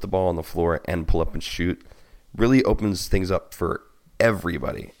who can put the ball on the floor and pull up and shoot really opens things up for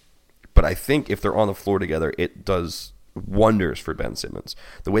everybody. But I think if they're on the floor together, it does wonders for Ben Simmons.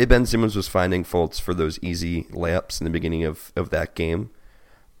 The way Ben Simmons was finding Fultz for those easy layups in the beginning of that game,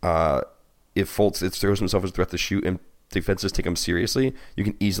 if Fultz throws himself as a threat to shoot and defenses take him seriously, you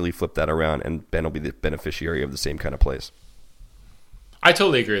can easily flip that around and Ben will be the beneficiary of the same kind of plays. I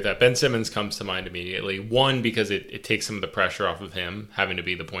totally agree with that. Ben Simmons comes to mind immediately. One, because it takes some of the pressure off of him having to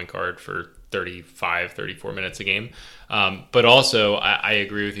be the point guard for 35, 34 minutes a game. But also, I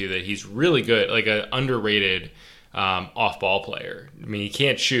agree with you that he's really good, like an underrated off-ball player. I mean, he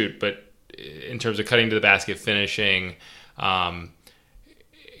can't shoot, but in terms of cutting to the basket, finishing, cutting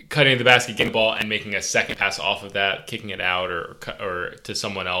to the basket, getting the ball, and making a second pass off of that, kicking it out or to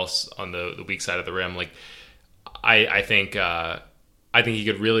someone else on the weak side of the rim. Like, I think he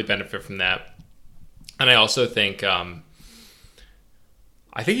could really benefit from that. And I also think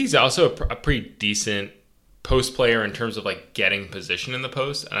he's also a pretty decent post player in terms of like getting position in the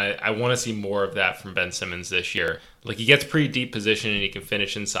post. And I want to see more of that from Ben Simmons this year. Like, he gets pretty deep position and he can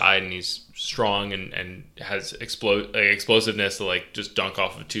finish inside and he's strong and has explosiveness to like just dunk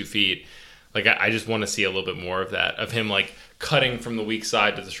off of 2 feet. Like, I just want to see a little bit more of that, of him like cutting from the weak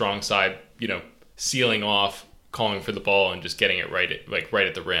side to the strong side, sealing off, calling for the ball and just getting it right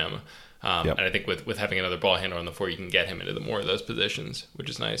at the rim. Yep. And I think with having another ball handler on the floor, you can get him into more of those positions,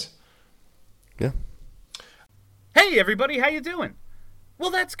 which is nice. Yeah. Hey everybody, how you doing? Well,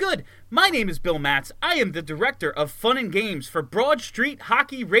 that's good. My name is Bill Matz. I am the director of Fun and Games for Broad Street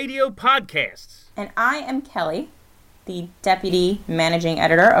Hockey Radio Podcasts. And I am Kelly, the deputy managing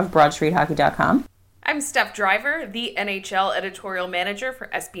editor of BroadStreetHockey.com. I'm Steph Driver, the NHL editorial manager for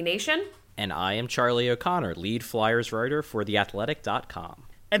SB Nation. And I am Charlie O'Connor, lead Flyers writer for TheAthletic.com.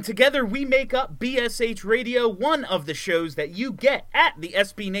 And together we make up BSH Radio, one of the shows that you get at the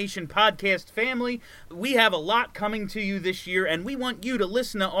SB Nation podcast family. We have a lot coming to you this year, and we want you to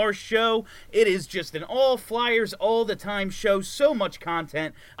listen to our show. It is just an all Flyers, all the time show, so much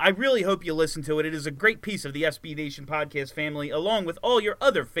content. I really hope you listen to it. It is a great piece of the SB Nation podcast family, along with all your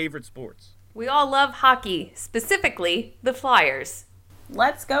other favorite sports. We all love hockey, specifically the Flyers.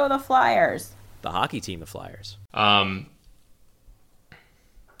 Let's go the Flyers. The hockey team, the Flyers.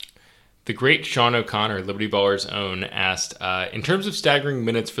 The great Sean O'Connor, Liberty Baller's own, asked, in terms of staggering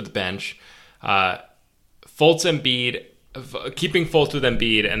minutes for the bench, Fultz Embiid, keeping Fultz with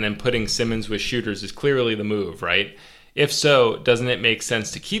Embiid and then putting Simmons with shooters is clearly the move, right? If so, doesn't it make sense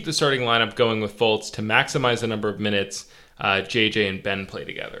to keep the starting lineup going with Fultz to maximize the number of minutes JJ and Ben play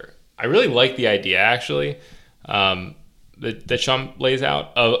together? I really like the idea, actually. That Sean lays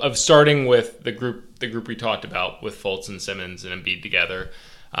out of starting with the group we talked about with Fultz and Simmons and Embiid together,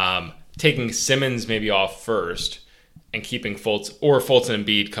 taking Simmons maybe off first and keeping Fultz and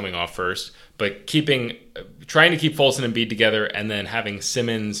Embiid coming off first, but trying to keep Fultz and Embiid together and then having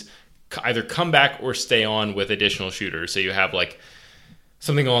Simmons either come back or stay on with additional shooters. So you have like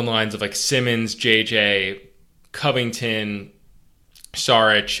something along the lines of like Simmons, JJ, Covington,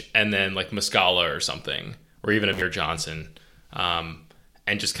 Saric, and then like Muscala or something, or even Amir Johnson,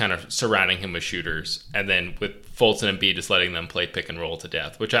 and just kind of surrounding him with shooters, and then with Fultz and Embiid just letting them play pick and roll to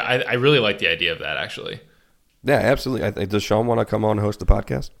death, which I really like the idea of that, actually. Yeah, absolutely. Does Sean want to come on and host the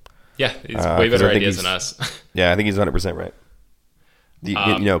podcast? Yeah, he's way better ideas than us. Yeah, I think he's 100% right.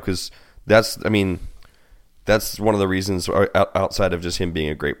 Because that's, that's one of the reasons, outside of just him being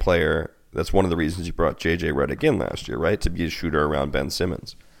a great player, that's one of the reasons you brought J.J. Redick in last year, right? To be a shooter around Ben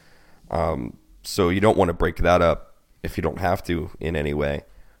Simmons. So you don't want to break that up if you don't have to in any way.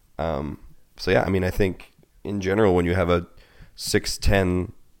 So yeah, I mean, I think in general, when you have a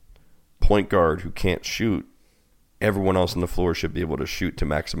 6'10" point guard who can't shoot, everyone else on the floor should be able to shoot to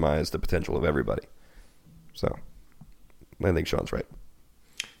maximize the potential of everybody. So I think Sean's right.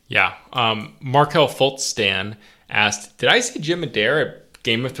 Yeah. Markel Fultzstan asked, did I see Jim Adair at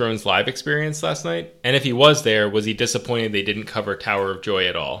Game of Thrones live experience last night? And if he was there, was he disappointed they didn't cover Tower of Joy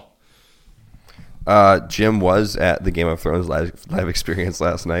at all? Jim was at the Game of Thrones live experience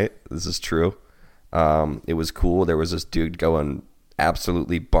last night. This is true. It was cool. There was this dude going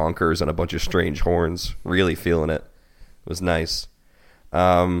absolutely bonkers on a bunch of strange horns, really feeling it. It was nice.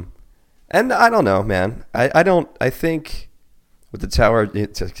 And I don't know, man. I think with the Tower,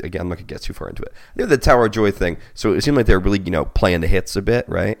 again, I'm not going to get too far into it. I think the Tower of Joy thing, so it seemed like they were really, playing the hits a bit,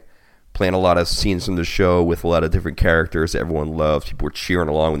 right? Playing a lot of scenes from the show with a lot of different characters that everyone loves. People were cheering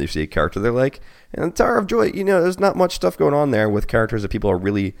along when they see a character they like. And the Tower of Joy, there's not much stuff going on there with characters that people are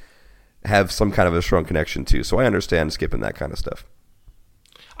really have some kind of a strong connection to. So I understand skipping that kind of stuff.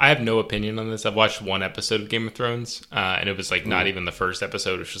 I have no opinion on this. I've watched one episode of Game of Thrones, and it was like not even the first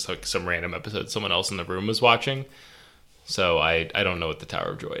episode. It was just like some random episode someone else in the room was watching. So I don't know what the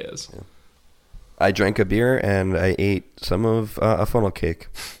Tower of Joy is. Yeah. I drank a beer and I ate some of a funnel cake.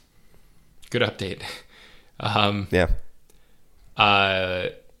 Good update. Yeah.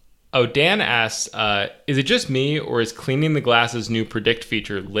 Dan asks, is it just me or is Cleaning the Glass's new predict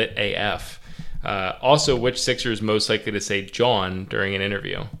feature lit AF? Also, which Sixer is most likely to say John during an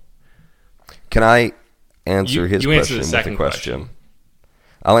interview? Can I answer his question with the question?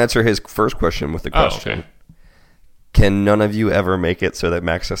 I'll answer his first question with the question. Oh, okay. Can none of you ever make it so that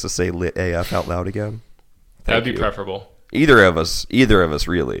Max has to say lit AF out loud again? That would be preferable. Either of us,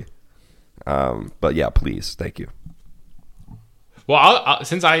 really. But yeah, please, thank you. Well, I'll,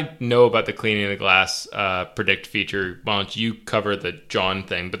 since I know about the Cleaning the Glass predict feature, why don't you cover the John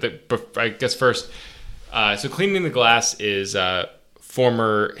thing? But I guess first, so Cleaning the Glass is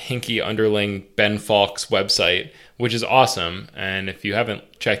former Hinkie underling Ben Falk's website, which is awesome. And if you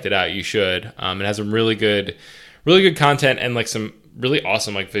haven't checked it out, you should. It has some really good content and like some really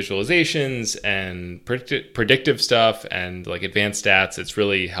awesome like visualizations and predictive stuff and like advanced stats. It's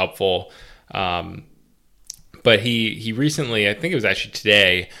really helpful. But he recently, I think it was actually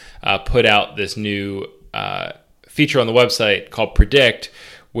today, put out this new feature on the website called Predict,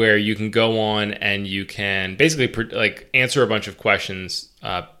 where you can go on and you can basically like answer a bunch of questions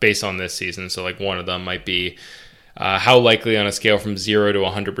based on this season. So like one of them might be, how likely on a scale from 0 to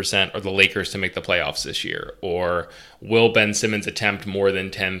 100% are the Lakers to make the playoffs this year? Or will Ben Simmons attempt more than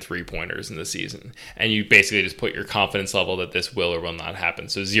 10 3-pointers in the season? And you basically just put your confidence level that this will or will not happen.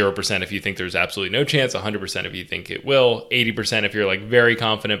 So 0% if you think there's absolutely no chance, 100% if you think it will, 80% if you're like very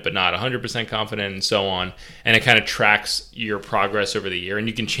confident but not 100% confident, and so on. And it kind of tracks your progress over the year. And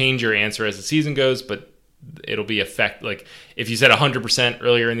you can change your answer as the season goes, but it'll be like if you said 100%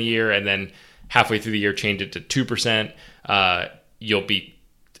 earlier in the year and then halfway through the year change it to 2%, you'll be,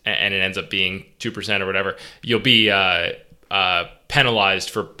 and it ends up being 2% or whatever, you'll be penalized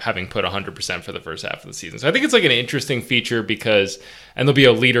for having put 100% for the first half of the season. So I think it's like an interesting feature because, and there'll be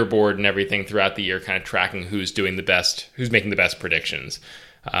a leaderboard and everything throughout the year kind of tracking who's doing the best, who's making the best predictions,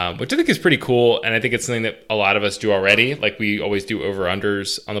 which I think is pretty cool. And I think it's something that a lot of us do already. Like we always do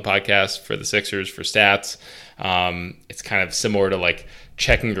over-unders on the podcast for the Sixers for stats. It's kind of similar to like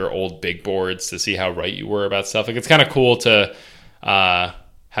checking your old big boards to see how right you were about stuff. Like it's kind of cool to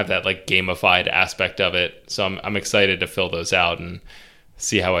have that like gamified aspect of it. So I'm excited to fill those out and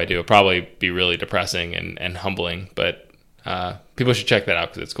see how I do. It'll probably be really depressing and humbling, but people should check that out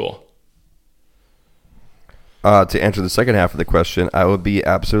because it's cool. To answer the second half of the question, I would be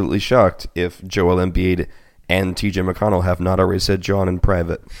absolutely shocked if Joel Embiid and TJ McConnell have not already said John in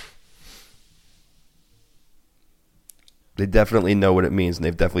private. They definitely know what it means, and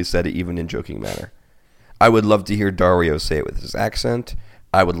they've definitely said it even in joking manner. I would love to hear Dario say it with his accent.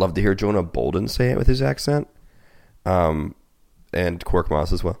 I would love to hear Jonah Bolden say it with his accent. And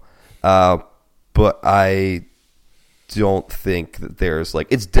Korkmaz as well. But I don't think that there's like...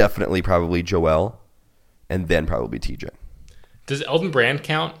 It's definitely probably Joel, and then probably TJ. Does Elton Brand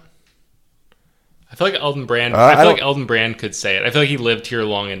count? I feel like Elton Brand... I feel like Elton Brand could say it. I feel like he lived here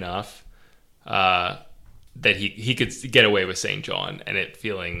long enough... that he could get away with saying John and it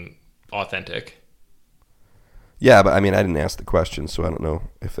feeling authentic. Yeah, but I mean, I didn't ask the question, so I don't know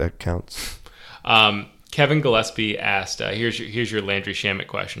if that counts. Kevin Gillespie asked, here's your Landry Shamet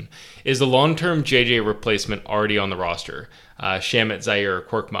question. Is the long-term JJ replacement already on the roster? Shamet, Zaire, or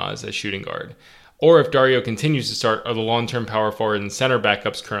Korkmaz as shooting guard? Or if Dario continues to start, are the long-term power forward and center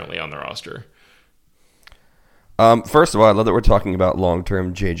backups currently on the roster? First of all, I love that we're talking about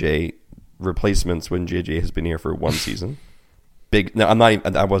long-term JJ replacements when JJ has been here for one season.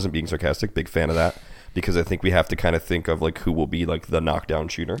 I wasn't being sarcastic. Big fan of that, because I think we have to kind of think of like who will be like the knockdown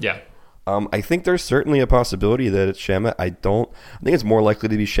shooter. Yeah. I think there's certainly a possibility that it's Shamet. I think it's more likely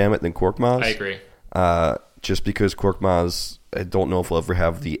to be Shamet than Korkmaz. I agree. Just because Korkmaz, I don't know if he'll ever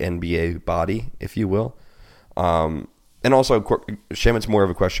have the NBA body, if you will. And also, Shamet's more of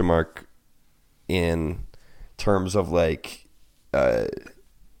a question mark in terms of like,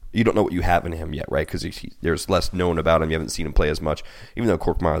 you don't know what you have in him yet, right? Because there's less known about him. You haven't seen him play as much. Even though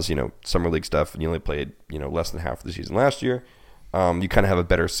Korkmaz, summer league stuff, and he only played, less than half of the season last year. You kind of have a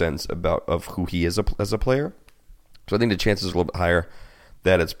better sense of who he is as a player. So I think the chances are a little bit higher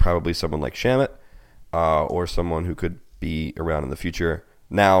that it's probably someone like Shamet or someone who could be around in the future.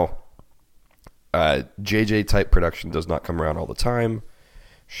 Now, JJ-type production does not come around all the time.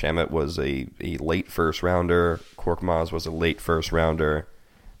 Shamet was a late first-rounder. Korkmaz was a late first-rounder.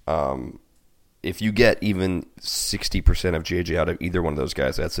 If you get even 60% of JJ out of either one of those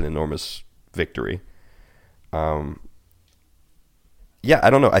guys, that's an enormous victory. Yeah,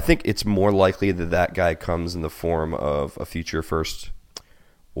 I don't know. I think it's more likely that guy comes in the form of a future first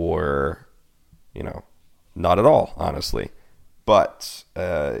or, not at all, honestly. But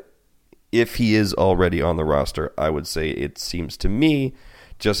if he is already on the roster, I would say it seems to me,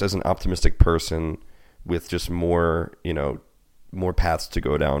 just as an optimistic person with just more, more paths to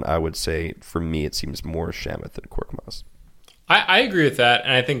go down, I would say for me it seems more Shamet than Korkmaz. I agree with that,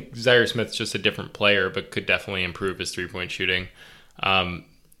 and I think Zaire Smith's just a different player, but could definitely improve his three-point shooting.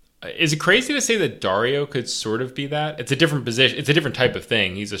 Is it crazy to say that Dario could sort of be that? It's a different position. It's a different type of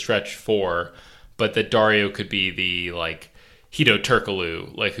thing. He's a stretch four, but that Dario could be the like Hedo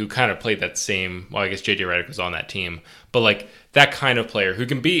Turkoglu, like who kind of played that same. Well, I guess JJ Redick was on that team, but like that kind of player who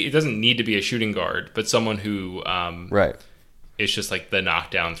can be. It doesn't need to be a shooting guard, but someone who right is just like the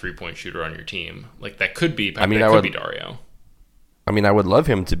knockdown 3-point shooter on your team. Like that could be. Could be Dario. I would love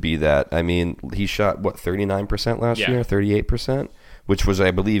him to be that. He shot 39% last year, 38%. Which was, I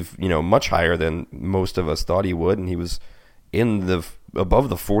believe, much higher than most of us thought he would, and he was above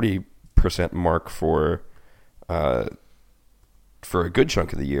the 40% mark for a good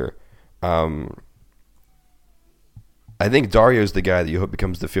chunk of the year. I think Dario's the guy that you hope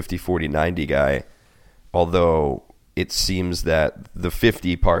becomes the 50-40-90 guy, although it seems that the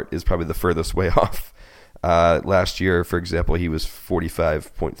 50 part is probably the furthest way off. Last year, for example, he was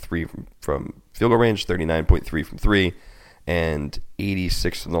 45.3 from field goal range, 39.3 from three, and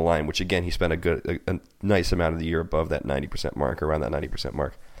 86 from the line, which again, he spent a nice amount of the year above that 90% mark, around that 90%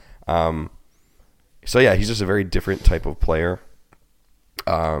 mark. So yeah, he's just a very different type of player,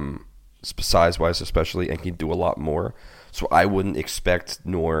 size-wise especially, and can do a lot more. So I wouldn't expect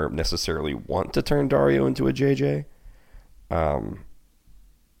nor necessarily want to turn Dario into a JJ. But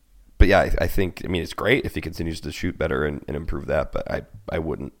yeah, I think, it's great if he continues to shoot better and improve that, but I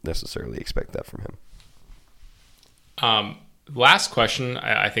wouldn't necessarily expect that from him. Last question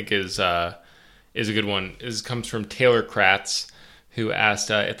I think is a good one. Comes from Taylor Kratz, who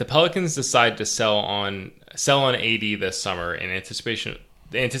asked if the Pelicans decide to sell on AD this summer in anticipation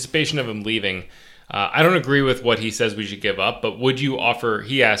of him leaving. I don't agree with what he says we should give up, but would you offer?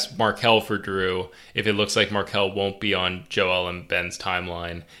 He asked Markelle for Drew if it looks like Markelle won't be on Joel and Ben's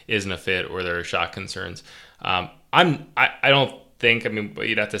timeline, isn't a fit, or there are shot concerns. I don't think, but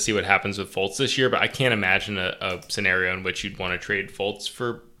you'd have to see what happens with Fultz this year, but I can't imagine a scenario in which you'd want to trade Fultz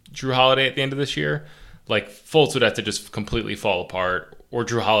for Drew Holiday at the end of this year. Like, Fultz would have to just completely fall apart, or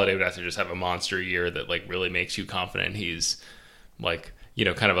Drew Holiday would have to just have a monster year that like really makes you confident he's like,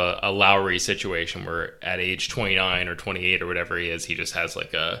 kind of a Lowry situation where at age 29 or 28 or whatever he is, he just has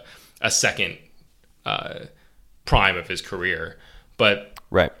like a second prime of his career. But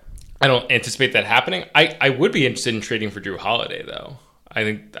right. I don't anticipate that happening. I would be interested in trading for Drew Holiday, though. I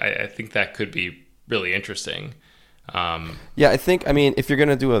think that could be really interesting. Yeah, I think, if you're going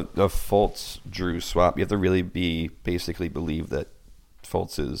to do a Fultz-Drew swap, you have to really basically believe that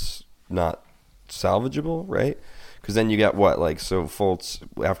Fultz is not salvageable, right? Because then you got so Fultz,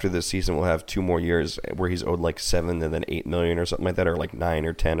 after this season, will have 2 more years where he's owed like $7 and then $8 million or something like that, or like 9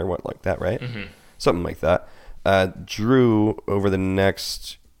 or 10 or what like that, right? Mm-hmm. Something like that. Drew, over the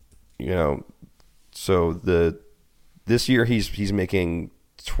next... this year he's making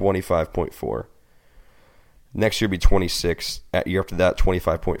 25.4. Next year be 26. Year after that,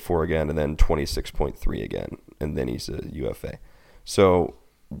 25.4 again, and then 26.3 again, and then he's a UFA. So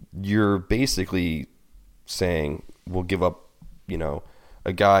you're basically saying we'll give up,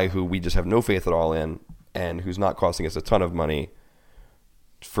 a guy who we just have no faith at all in, and who's not costing us a ton of money,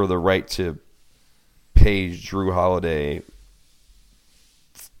 for the right to pay Jrue Holiday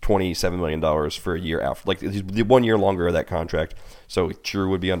 $27 million for a year after. Like, the 1 year longer of that contract. So Jrue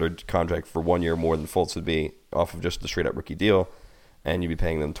would be under contract for 1 year more than Fultz would be off of just the straight up rookie deal, and you'd be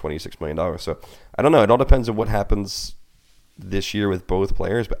paying them $26 million. So I don't know. It all depends on what happens this year with both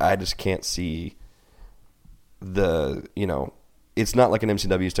players, but I just can't see it's not like an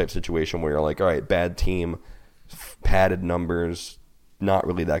MCW's type situation where you're like, all right, bad team, padded numbers, not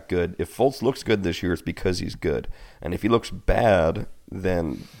really that good. If Fultz looks good this year, it's because he's good. And if he looks bad,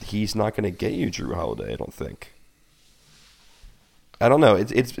 then he's not going to get you Jrue Holiday, I don't think. I don't know.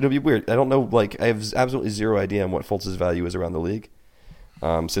 It'll be weird. I don't know. Like, I have absolutely zero idea on what Fultz's value is around the league.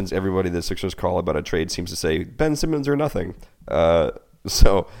 Since everybody the Sixers call about a trade seems to say Ben Simmons or nothing.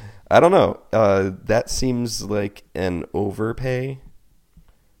 So I don't know. That seems like an overpay.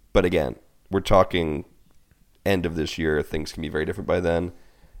 But again, we're talking end of this year. Things can be very different by then.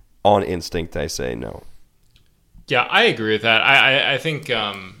 On instinct, I say no. Yeah, I agree with that. I think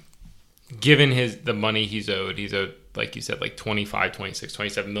given the money he's owed, like you said, like 25, 26,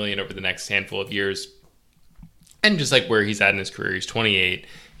 27 million over the next handful of years. And just like where he's at in his career, he's 28.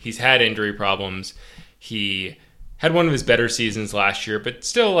 He's had injury problems. He had one of his better seasons last year, but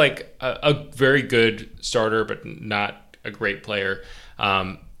still like a very good starter, but not a great player.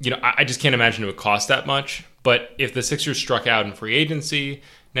 I just can't imagine it would cost that much. But if the Sixers struck out in free agency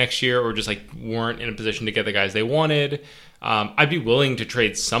next year, or just like weren't in a position to get the guys they wanted, I'd be willing to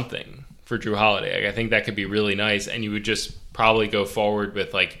trade something for Jrue Holiday. I think that could be really nice, and you would just probably go forward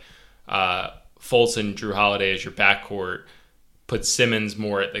with like Fultz and Jrue Holiday as your backcourt, put Simmons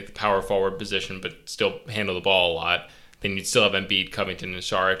more at like the power forward position, but still handle the ball a lot. Then you'd still have Embiid, Covington, and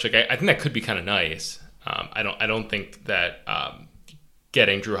Saric. Like I think that could be kind of nice. I don't think that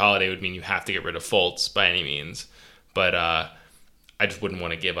getting Jrue Holiday would mean you have to get rid of Fultz by any means, but I just wouldn't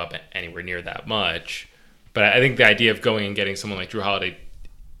want to give up anywhere near that much. But I think the idea of going and getting someone like Jrue Holiday,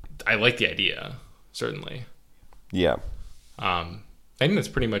 I like the idea, certainly. Yeah. I think that's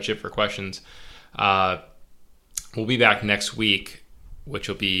pretty much it for questions. We'll be back next week, which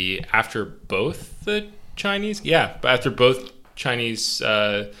will be after both the Chinese. Yeah, after both Chinese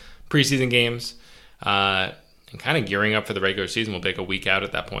preseason games, and kind of gearing up for the regular season. We'll take a week out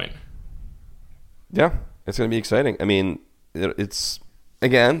at that point. Yeah, it's going to be exciting. I mean, it's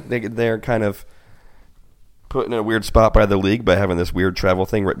again they're kind of put in a weird spot by the league by having this weird travel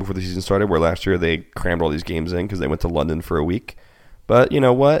thing right before the season started, where last year they crammed all these games in because they went to London for a week. But you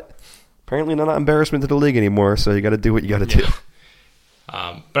know what? Apparently not embarrassment to the league anymore, so you got to do what you got to do.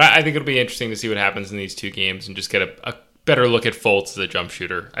 But I think it'll be interesting to see what happens in these two games and just get a better look at Fultz as a jump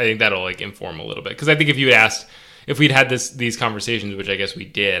shooter. I think that'll like inform a little bit, because I think if we'd had these conversations, which I guess we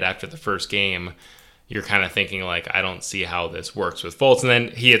did after the first game, you're kind of thinking like, I don't see how this works with Fultz, and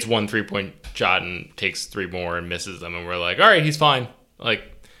then he hits 1 3-point shot and takes 3 more and misses them, and we're like, all right, he's fine,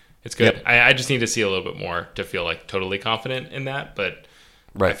 like it's good. Yep. I just need to see a little bit more to feel like totally confident in that, but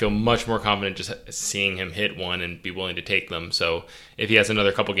right. I feel much more confident just seeing him hit one and be willing to take them. So if he has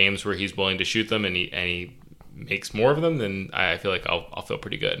another couple games where he's willing to shoot them and he makes more of them, then I feel like I'll feel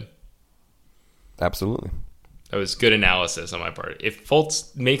pretty good. Absolutely. That was good analysis on my part. If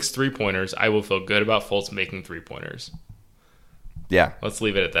Fultz makes 3-pointers, I will feel good about Fultz making 3-pointers. Yeah. Let's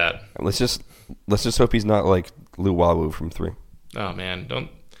leave it at that. Let's just hope he's not like Luwawu from 3. Oh man, don't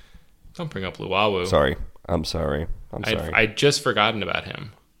bring up Luwawu. Sorry. I'm sorry. I'd just forgotten about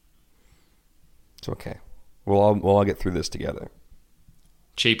him. It's okay. We'll all get through this together.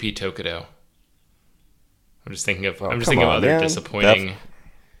 JP Tokido. I'm just thinking of other disappointing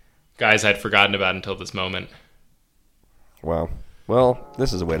guys I'd forgotten about until this moment. Wow. Well,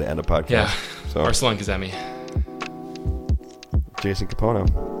 this is a way to end a podcast. Yeah. So. Arsalan Kazemi. Jason Capono.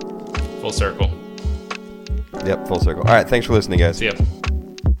 Full circle. Yep, full circle. All right, thanks for listening, guys. See ya.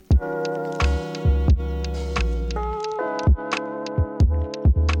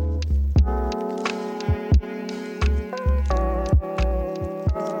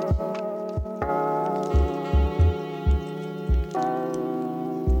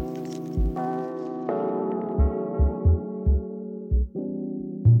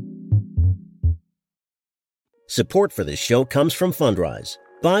 Support for this show comes from Fundrise.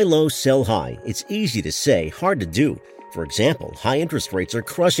 Buy low, sell high. It's easy to say, hard to do. For example, high interest rates are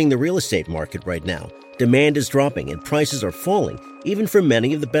crushing the real estate market right now. Demand is dropping and prices are falling, even for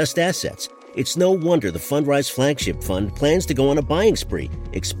many of the best assets. It's no wonder the Fundrise Flagship Fund plans to go on a buying spree,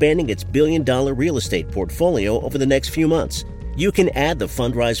 expanding its billion-dollar real estate portfolio over the next few months. You can add the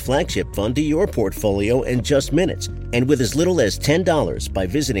Fundrise Flagship Fund to your portfolio in just minutes, and with as little as $10 by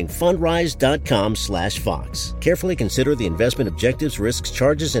visiting fundrise.com/Fox. Carefully consider the investment objectives, risks,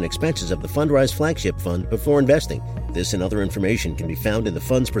 charges, and expenses of the Fundrise Flagship Fund before investing. This and other information can be found in the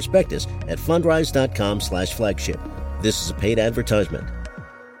fund's prospectus at fundrise.com/flagship. This is a paid advertisement.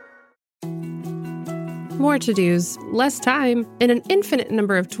 More to-dos, less time, and an infinite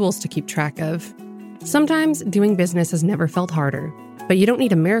number of tools to keep track of. Sometimes doing business has never felt harder, but you don't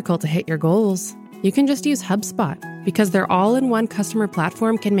need a miracle to hit your goals. You can just use HubSpot, because their all-in-one customer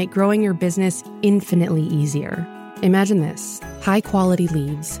platform can make growing your business infinitely easier. Imagine this: high-quality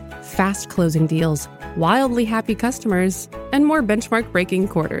leads, fast closing deals, wildly happy customers, and more benchmark-breaking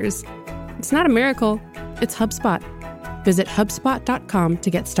quarters. It's not a miracle, it's HubSpot. Visit HubSpot.com to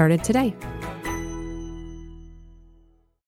get started today.